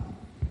not.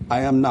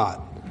 I am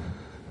not.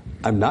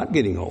 I'm not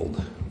getting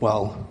old.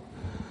 Well,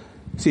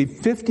 see,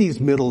 50's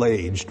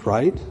middle-aged,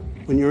 right?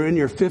 When you're in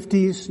your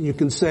 50s, you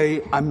can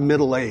say, I'm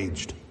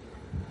middle-aged.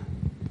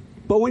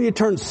 But when you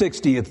turn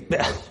 60,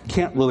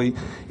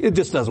 it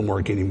just doesn't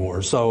work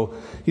anymore. So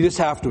you just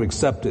have to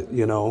accept it,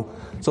 you know.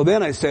 So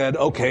then I said,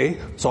 okay,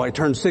 so I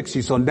turned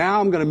 60, so now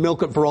I'm going to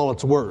milk it for all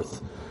it's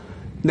worth.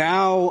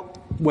 Now,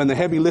 when the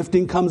heavy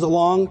lifting comes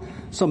along,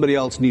 somebody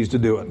else needs to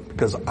do it,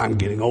 because I'm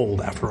getting old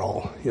after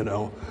all, you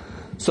know.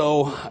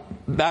 So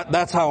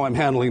that's how I'm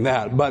handling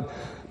that. But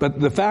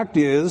the fact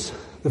is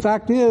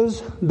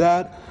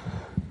that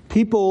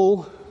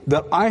people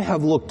that I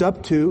have looked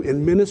up to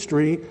in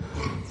ministry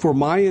for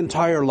my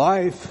entire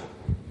life,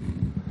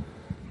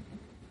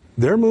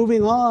 they're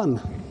moving on.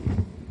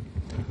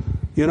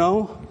 You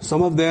know,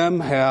 some of them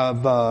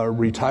have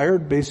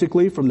retired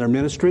basically from their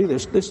ministry.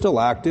 They're still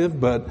active,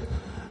 but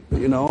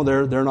you know,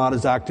 they're not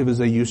as active as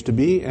they used to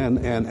be,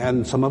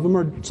 and some of them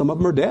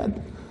are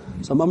dead.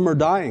 Some of them are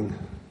dying.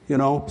 You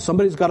know,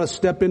 somebody's got to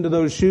step into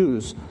those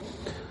shoes.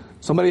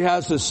 Somebody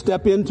has to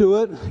step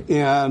into it,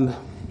 and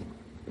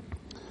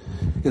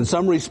in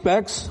some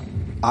respects,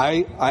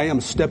 I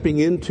am stepping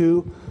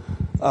into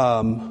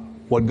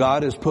what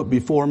God has put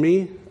before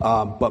me.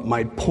 But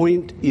my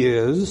point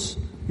is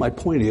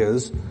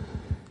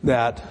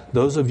that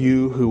those of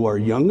you who are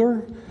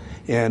younger,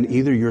 and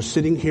either you're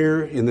sitting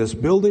here in this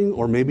building,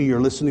 or maybe you're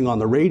listening on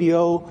the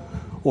radio,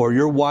 or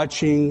you're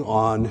watching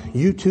on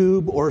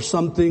YouTube or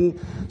something,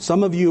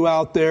 some of you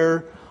out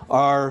there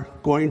are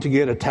going to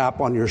get a tap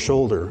on your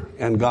shoulder,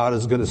 and God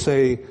is going to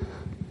say,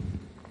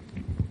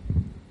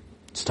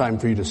 it's time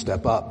for you to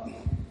step up.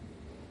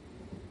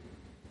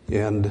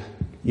 And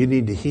you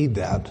need to heed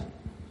that.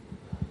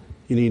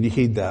 You need to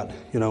heed that.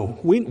 You know,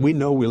 we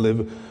know we're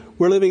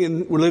living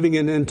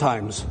in end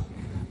times.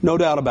 No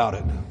doubt about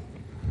it.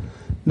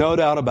 No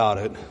doubt about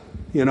it.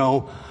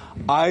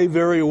 I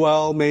very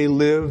well may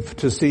live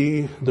to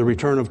see the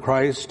return of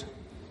Christ.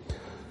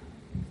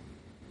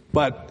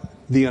 But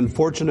the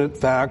unfortunate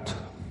fact,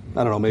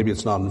 I don't know, maybe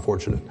it's not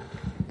unfortunate.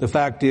 The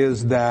fact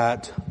is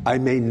that I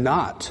may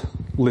not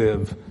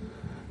live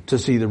to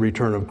see the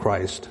return of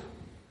Christ.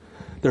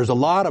 There's a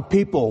lot of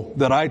people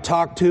that I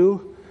talk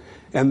to,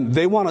 and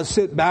they want to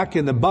sit back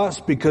in the bus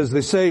because they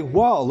say,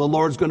 well, the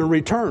Lord's going to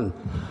return.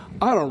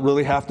 I don't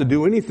really have to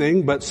do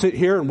anything but sit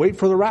here and wait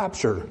for the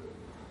rapture.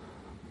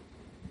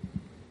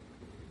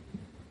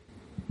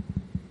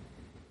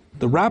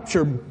 The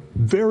rapture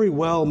very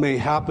well may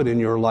happen in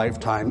your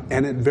lifetime,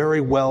 and it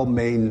very well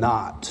may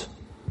not.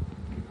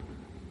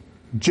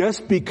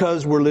 Just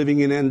because we're living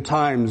in end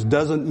times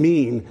doesn't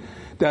mean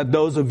that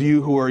those of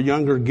you who are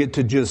younger get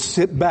to just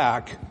sit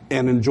back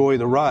and enjoy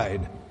the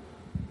ride.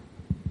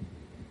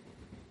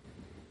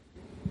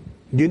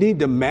 You need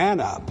to man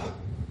up,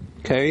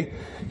 okay?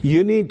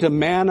 You need to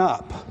man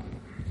up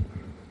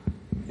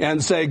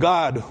and say,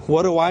 God,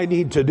 what do I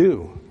need to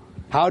do?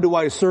 How do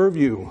I serve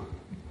you?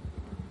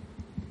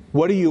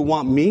 What do you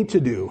want me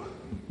to do?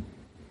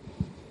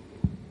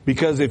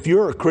 Because if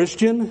you're a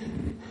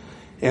Christian,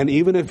 and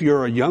even if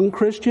you're a young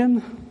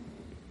Christian,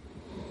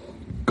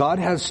 God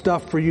has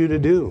stuff for you to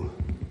do.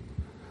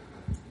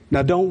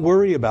 Now don't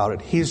worry about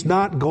it. He's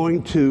not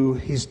going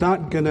to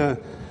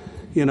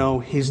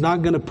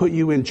put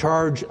you in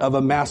charge of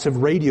a massive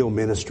radio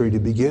ministry to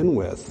begin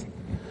with.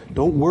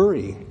 Don't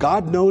worry.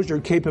 God knows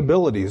your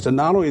capabilities. And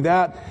not only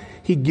that,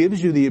 He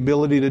gives you the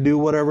ability to do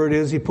whatever it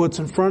is He puts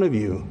in front of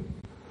you.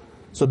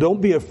 So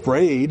don't be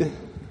afraid.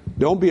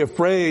 Don't be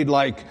afraid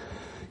I'm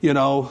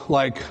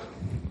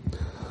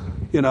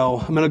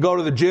going to go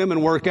to the gym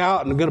and work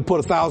out and I'm going to put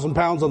 1,000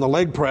 pounds on the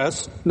leg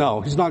press.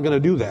 No, He's not going to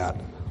do that.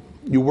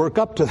 You work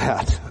up to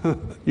that.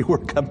 You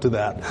work up to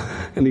that.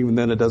 And even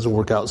then it doesn't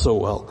work out so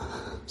well.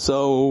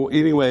 So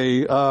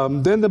anyway,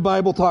 then the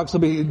Bible talks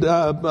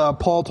about,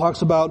 Paul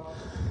talks about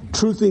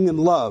truthing in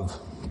love.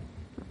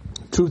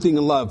 Truthing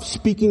in love.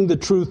 Speaking the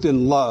truth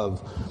in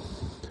love.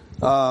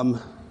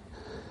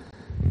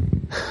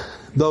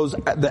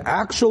 The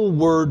actual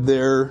word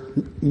there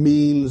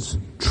means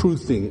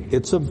truthing.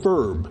 It's a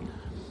verb.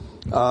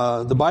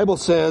 The Bible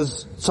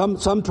says,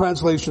 some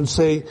translations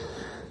say,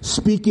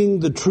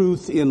 speaking the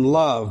truth in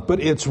love, but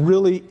it's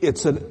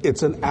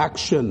an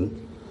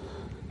action.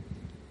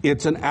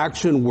 It's an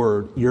action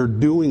word. You're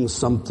doing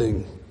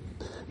something.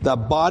 The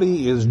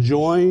body is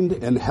joined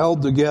and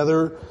held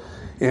together,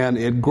 and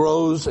it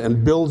grows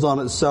and builds on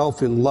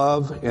itself in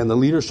love, and the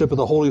leadership of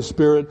the Holy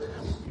Spirit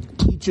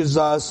teaches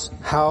us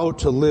how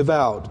to live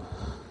out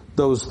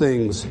those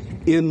things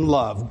in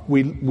love.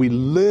 We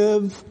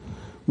live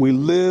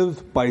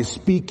by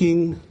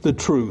speaking the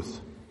truth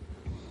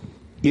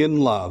in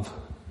love.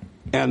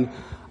 And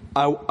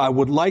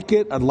I'd like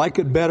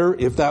it better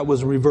if that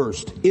was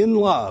reversed. In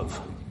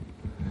love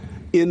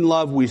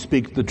we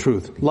speak the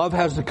truth. Love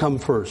has to come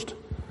first.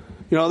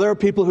 There are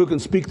people who can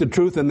speak the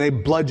truth and they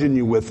bludgeon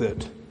you with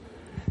it.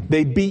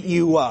 They beat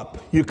you up.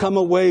 You come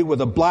away with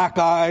a black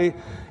eye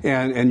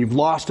and you've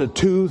lost a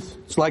tooth.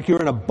 It's like you're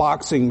in a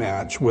boxing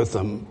match with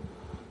them.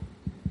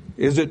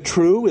 Is it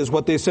true? Is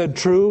what they said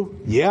true?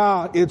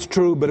 Yeah, it's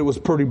true, but it was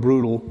pretty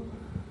brutal.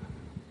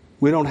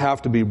 We don't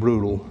have to be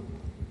brutal.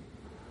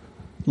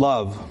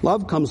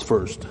 Love comes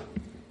first.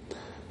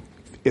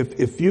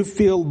 If you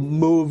feel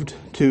moved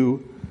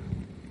to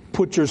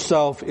put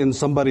yourself in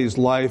somebody's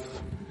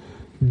life,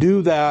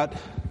 do that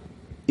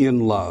in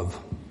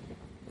love.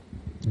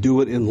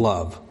 Do it in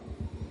love.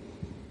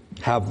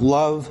 Have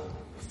love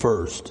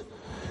first.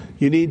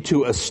 You need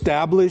to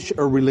establish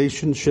a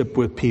relationship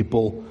with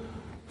people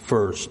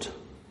first.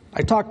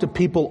 I talk to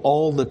people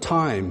all the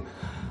time.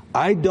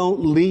 I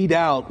don't lead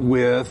out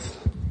with,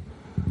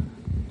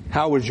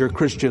 how is your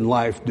Christian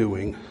life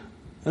doing?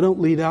 I don't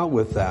lead out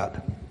with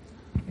that.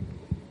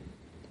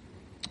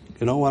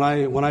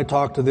 When I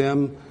talk to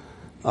them,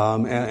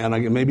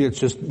 maybe it's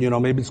just,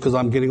 maybe it's because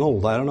I'm getting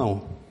old. I don't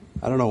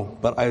know.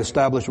 But I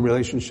establish a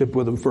relationship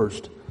with them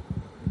first.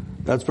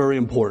 That's very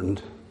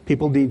important.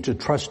 People need to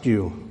trust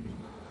you.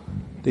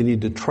 They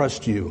need to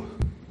trust you.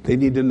 They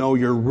need to know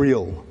you're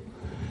real.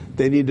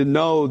 They need to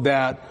know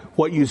that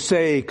what you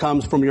say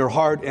comes from your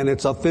heart and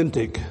it's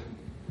authentic.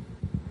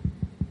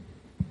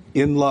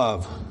 In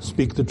love.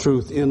 Speak the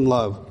truth in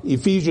love.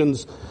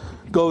 Ephesians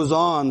goes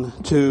on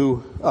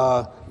to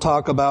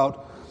talk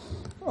about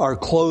our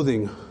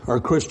clothing, our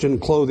Christian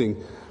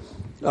clothing.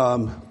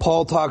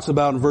 Paul talks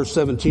about in verse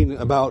 17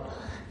 about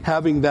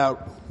having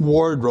that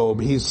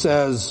wardrobe. He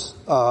says,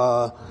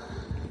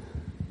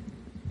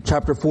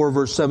 chapter 4,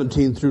 verse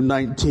 17 through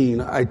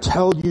 19, I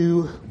tell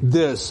you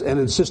this and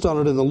insist on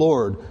it in the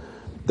Lord,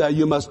 that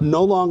you must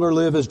no longer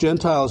live as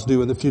Gentiles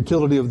do in the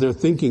futility of their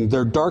thinking.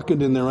 They're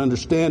darkened in their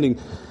understanding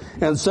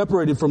and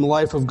separated from the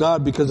life of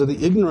God because of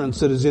the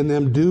ignorance that is in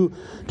them due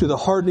to the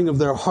hardening of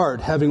their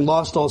heart. Having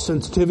lost all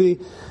sensitivity,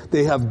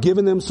 they have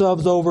given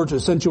themselves over to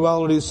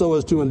sensuality so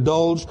as to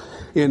indulge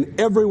in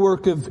every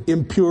work of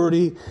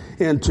impurity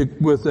and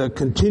with a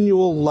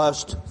continual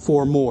lust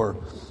for more.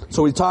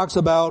 So he talks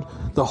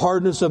about the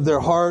hardness of their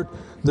heart,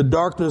 the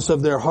darkness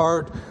of their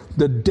heart,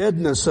 the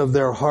deadness of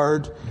their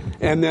heart,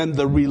 and then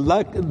the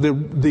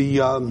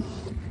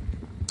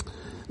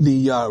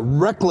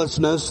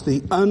recklessness,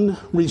 the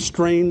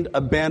unrestrained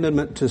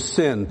abandonment to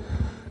sin.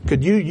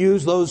 Could you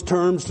use those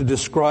terms to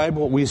describe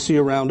what we see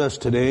around us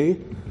today?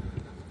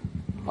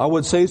 I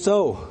would say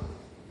so.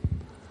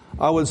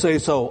 I would say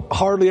so.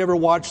 Hardly ever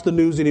watch the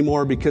news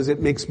anymore because it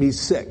makes me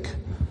sick.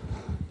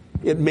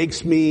 It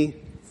makes me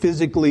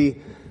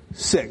physically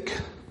sick.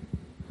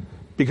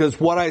 Because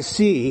what I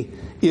see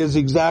is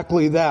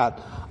exactly that.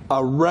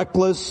 A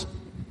reckless,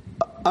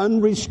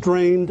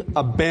 unrestrained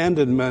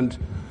abandonment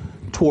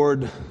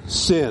toward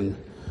sin.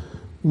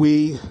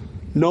 We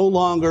no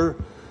longer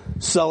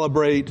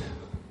celebrate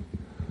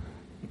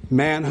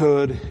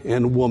manhood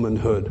and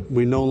womanhood.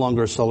 We no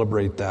longer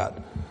celebrate that.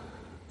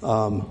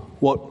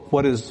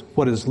 What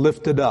is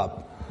lifted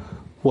up,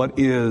 what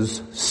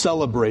is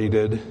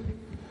celebrated,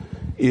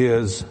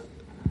 is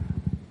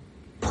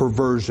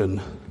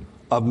perversion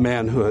of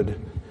manhood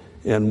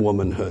and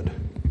womanhood.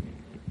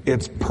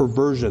 It's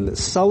perversion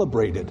that's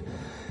celebrated.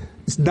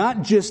 It's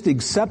not just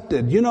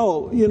accepted. And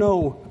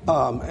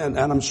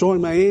I'm showing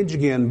my age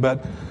again,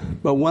 but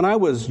when I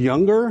was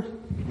younger,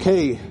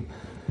 80s,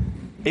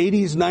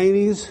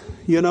 90s,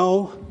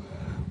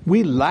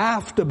 we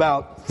laughed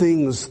about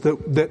things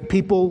that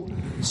people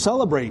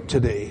celebrate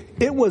today.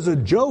 It was a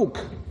joke.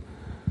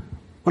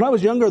 When I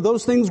was younger,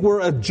 those things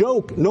were a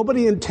joke.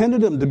 Nobody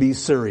intended them to be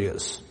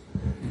serious.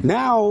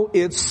 Now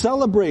it's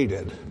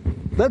celebrated.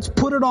 Let's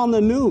put it on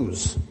the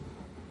news.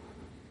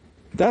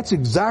 That's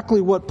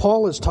exactly what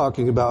Paul is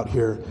talking about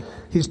here.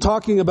 He's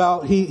talking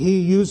about, he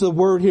used the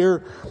word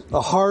here,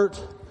 a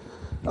heart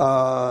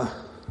of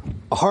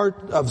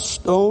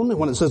stone.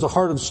 When it says a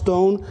heart of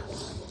stone,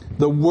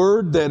 the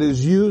word that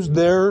is used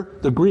there,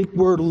 the Greek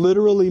word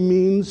literally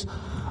means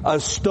a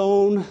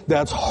stone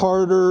that's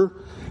harder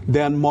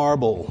than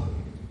marble.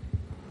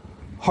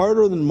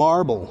 Harder than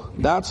marble.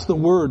 That's the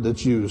word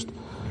that's used.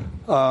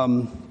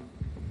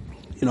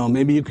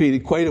 Maybe you could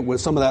equate it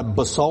with some of that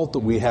basalt that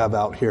we have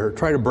out here.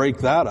 Try to break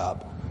that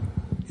up.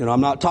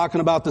 I'm not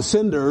talking about the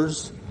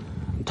cinders.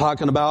 I'm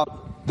talking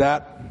about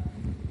that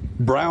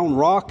brown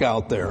rock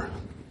out there.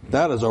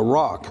 That is a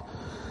rock.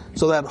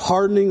 So that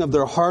hardening of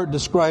their heart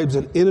describes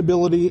an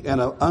inability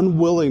and an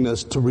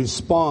unwillingness to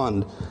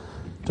respond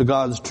to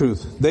God's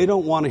truth. They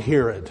don't want to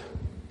hear it.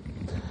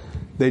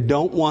 They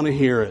don't want to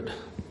hear it.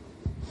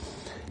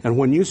 And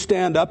when you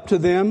stand up to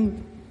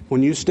them,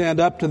 and you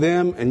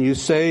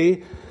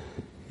say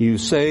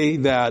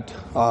that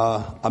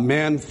a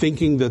man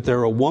thinking that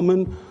they're a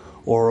woman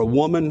or a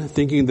woman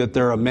thinking that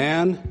they're a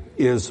man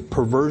is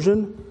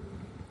perversion,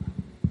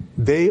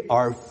 they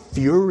are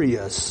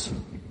furious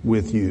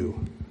with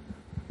you.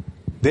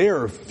 They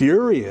are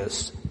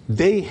furious.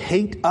 They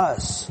hate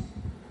us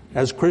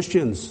as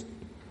Christians.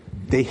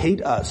 They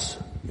hate us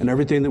and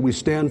everything that we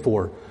stand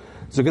for.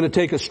 Is it going to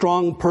take a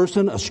strong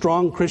person, a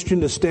strong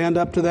Christian to stand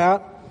up to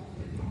that?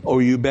 Oh,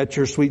 you bet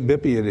your sweet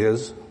bippy it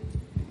is.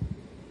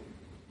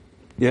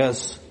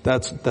 Yes,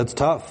 that's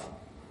tough.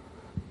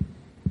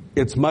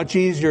 It's much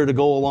easier to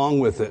go along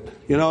with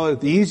it. The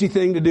easy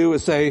thing to do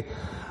is say,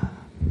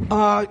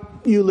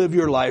 you live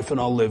your life and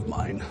I'll live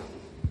mine.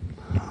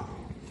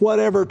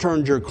 Whatever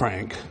turns your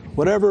crank,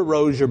 whatever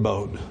rows your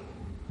boat.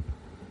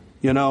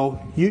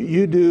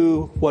 You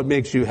do what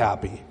makes you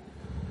happy.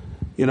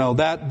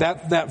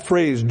 That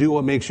phrase, do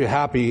what makes you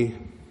happy,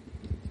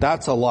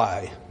 that's a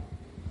lie.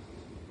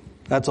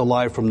 That's a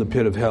lie from the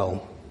pit of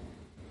hell.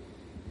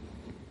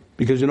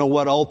 Because you know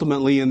what?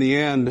 Ultimately, in the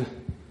end,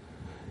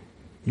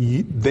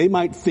 they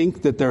might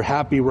think that they're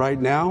happy right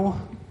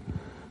now,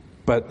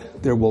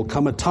 but there will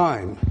come a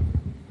time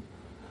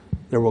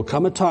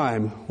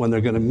when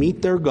they're going to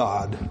meet their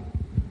God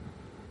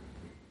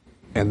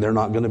and they're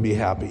not going to be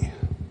happy.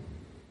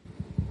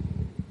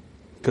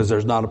 Because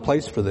there's not a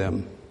place for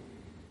them.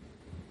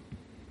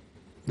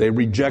 They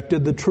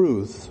rejected the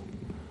truth.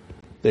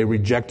 They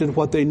rejected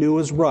what they knew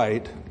was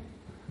right.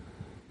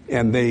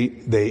 And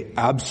they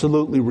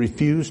absolutely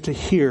refused to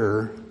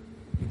hear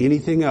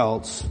anything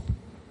else.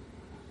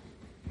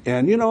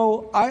 And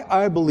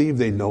I believe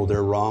they know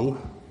they're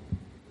wrong.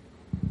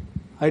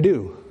 I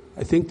do.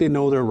 I think they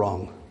know they're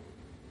wrong.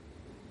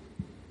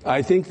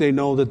 I think they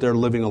know that they're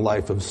living a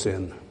life of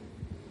sin.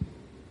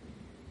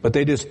 But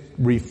they just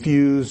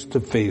refuse to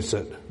face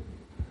it.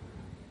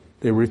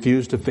 They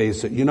refuse to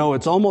face it.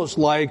 It's almost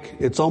like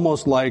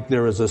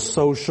there is a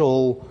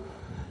social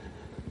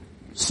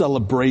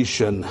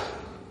celebration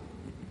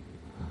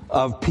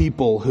of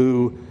people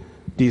who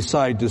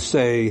decide to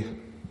say,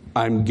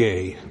 I'm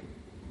gay.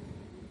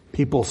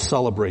 People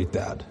celebrate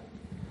that.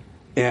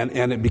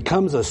 And it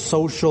becomes a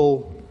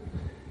social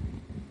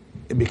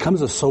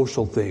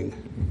thing.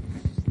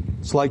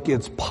 It's like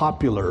it's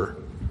popular.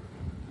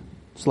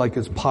 It's like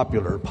it's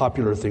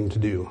popular thing to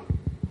do.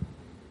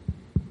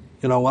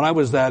 When I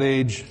was that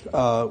age,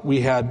 we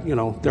had,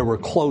 there were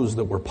clothes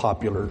that were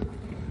popular.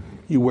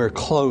 You wear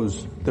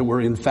clothes that were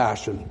in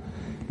fashion.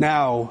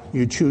 Now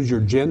you choose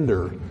your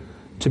gender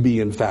to be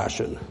in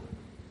fashion.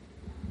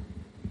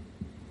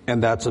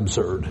 And that's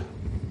absurd.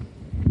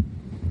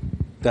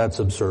 That's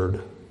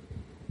absurd.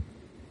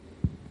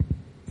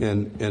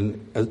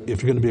 And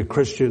if you're going to be a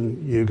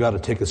Christian, you got to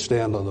take a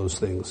stand on those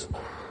things.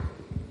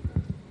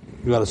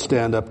 You got to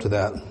stand up to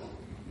that.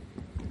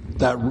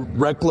 That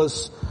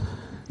reckless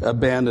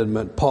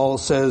abandonment. Paul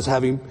says,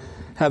 having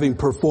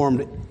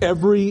performed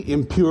every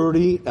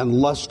impurity and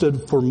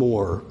lusted for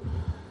more.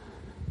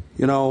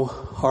 You know,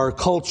 our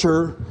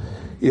culture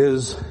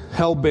is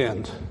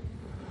hell-bent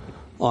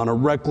on a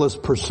reckless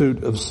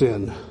pursuit of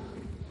sin.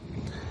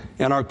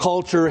 And our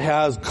culture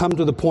has come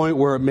to the point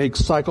where it makes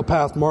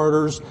psychopath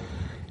martyrs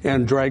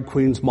and drag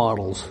queens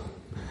models.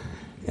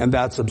 And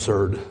that's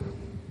absurd.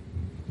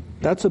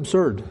 That's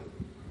absurd.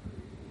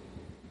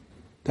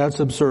 That's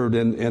absurd.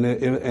 And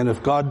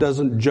if God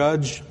doesn't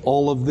judge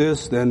all of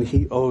this, then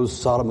he owes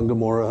Sodom and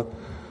Gomorrah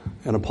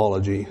an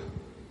apology.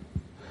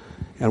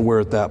 And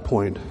we're at that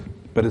point.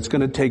 But it's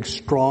going to take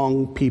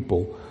strong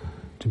people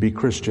to be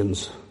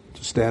Christians,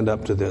 to stand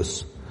up to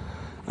this.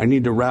 I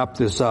need to wrap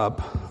this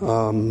up.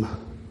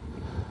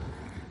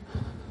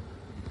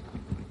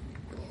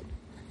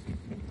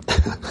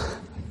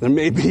 There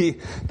may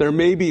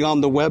be on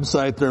the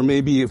website, there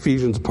may be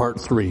Ephesians part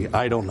 3.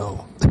 I don't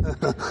know.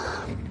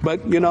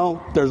 But, you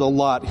know, there's a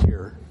lot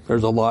here.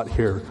 There's a lot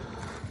here.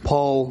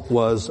 Paul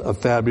was a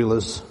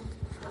fabulous,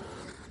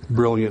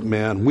 brilliant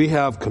man. We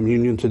have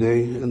communion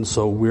today, and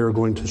so we're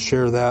going to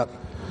share that.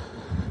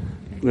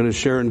 I'm going to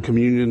share in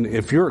communion.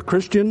 If you're a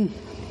Christian,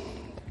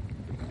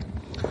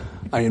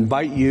 I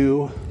invite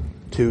you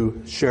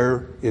to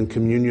share in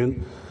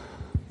communion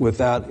with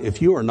that.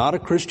 If you are not a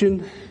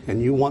Christian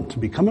and you want to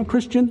become a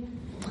Christian,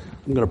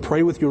 I'm going to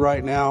pray with you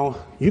right now.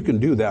 You can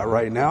do that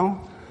right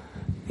now.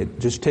 It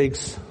just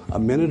takes a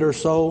minute or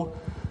so.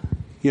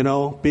 You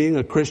know, being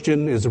a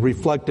Christian is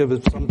reflective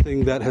of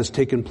something that has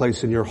taken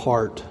place in your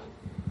heart.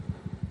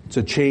 It's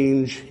a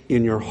change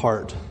in your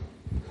heart.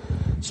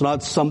 It's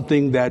not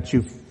something that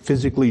you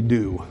physically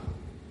do,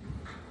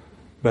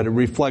 but it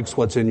reflects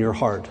what's in your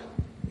heart.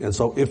 And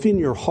so if in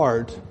your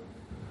heart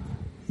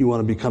you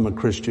want to become a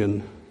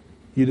Christian,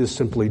 you just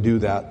simply do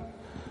that.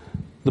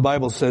 The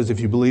Bible says if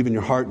you believe in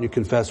your heart and you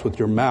confess with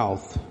your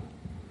mouth,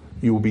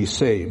 you will be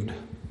saved.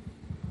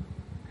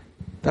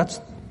 That's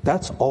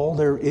all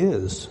there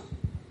is.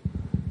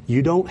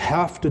 You don't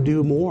have to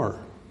do more.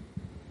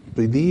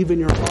 Believe in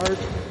your heart.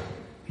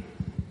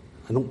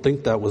 I don't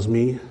think that was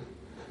me.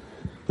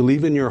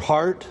 Believe in your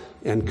heart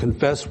and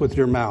confess with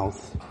your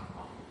mouth,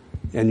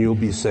 and you'll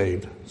be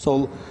saved.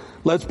 So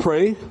let's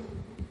pray.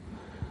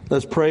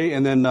 Let's pray,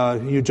 and then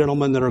you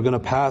gentlemen that are going to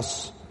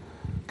pass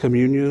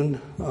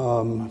communion,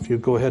 if you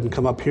go ahead and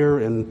come up here,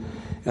 and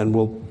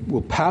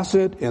we'll pass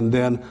it, and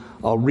then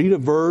I'll read a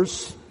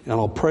verse, and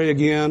I'll pray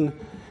again,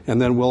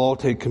 and then we'll all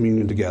take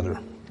communion together.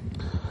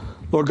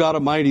 Lord God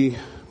Almighty,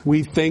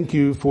 we thank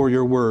you for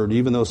your word,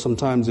 even though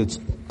sometimes it's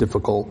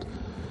difficult.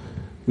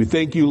 We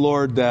thank you,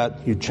 Lord,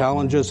 that you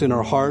challenge us in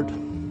our heart,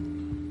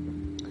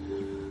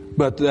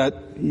 but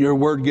that your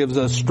word gives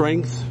us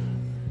strength,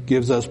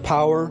 gives us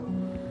power.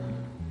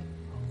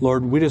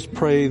 Lord, we just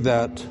pray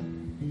that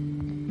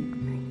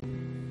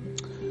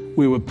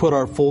we would put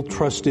our full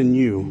trust in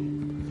you.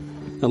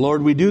 And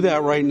Lord, we do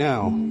that right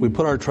now. We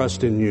put our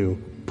trust in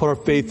you, put our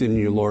faith in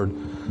you, Lord.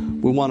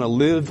 We want to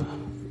live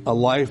a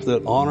life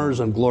that honors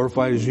and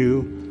glorifies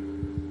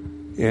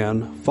you.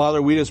 And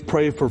Father, we just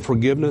pray for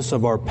forgiveness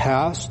of our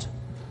past.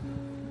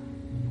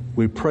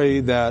 We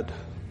pray that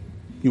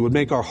you would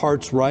make our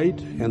hearts right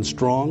and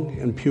strong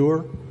and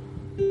pure.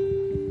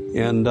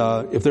 And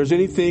if there's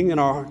anything in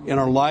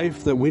our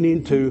life that we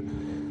need to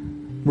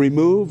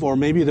remove, or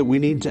maybe that we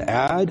need to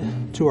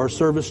add to our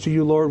service to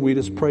you, Lord, we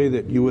just pray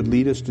that you would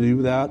lead us to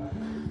do that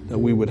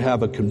we would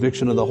have a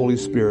conviction of the Holy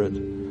Spirit.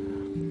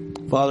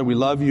 Father, we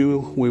love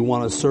you. We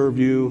want to serve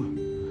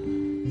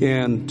you.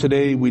 And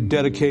today we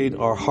dedicate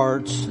our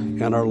hearts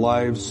and our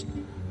lives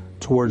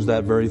towards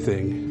that very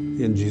thing.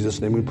 In Jesus'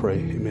 name we pray.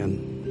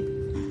 Amen.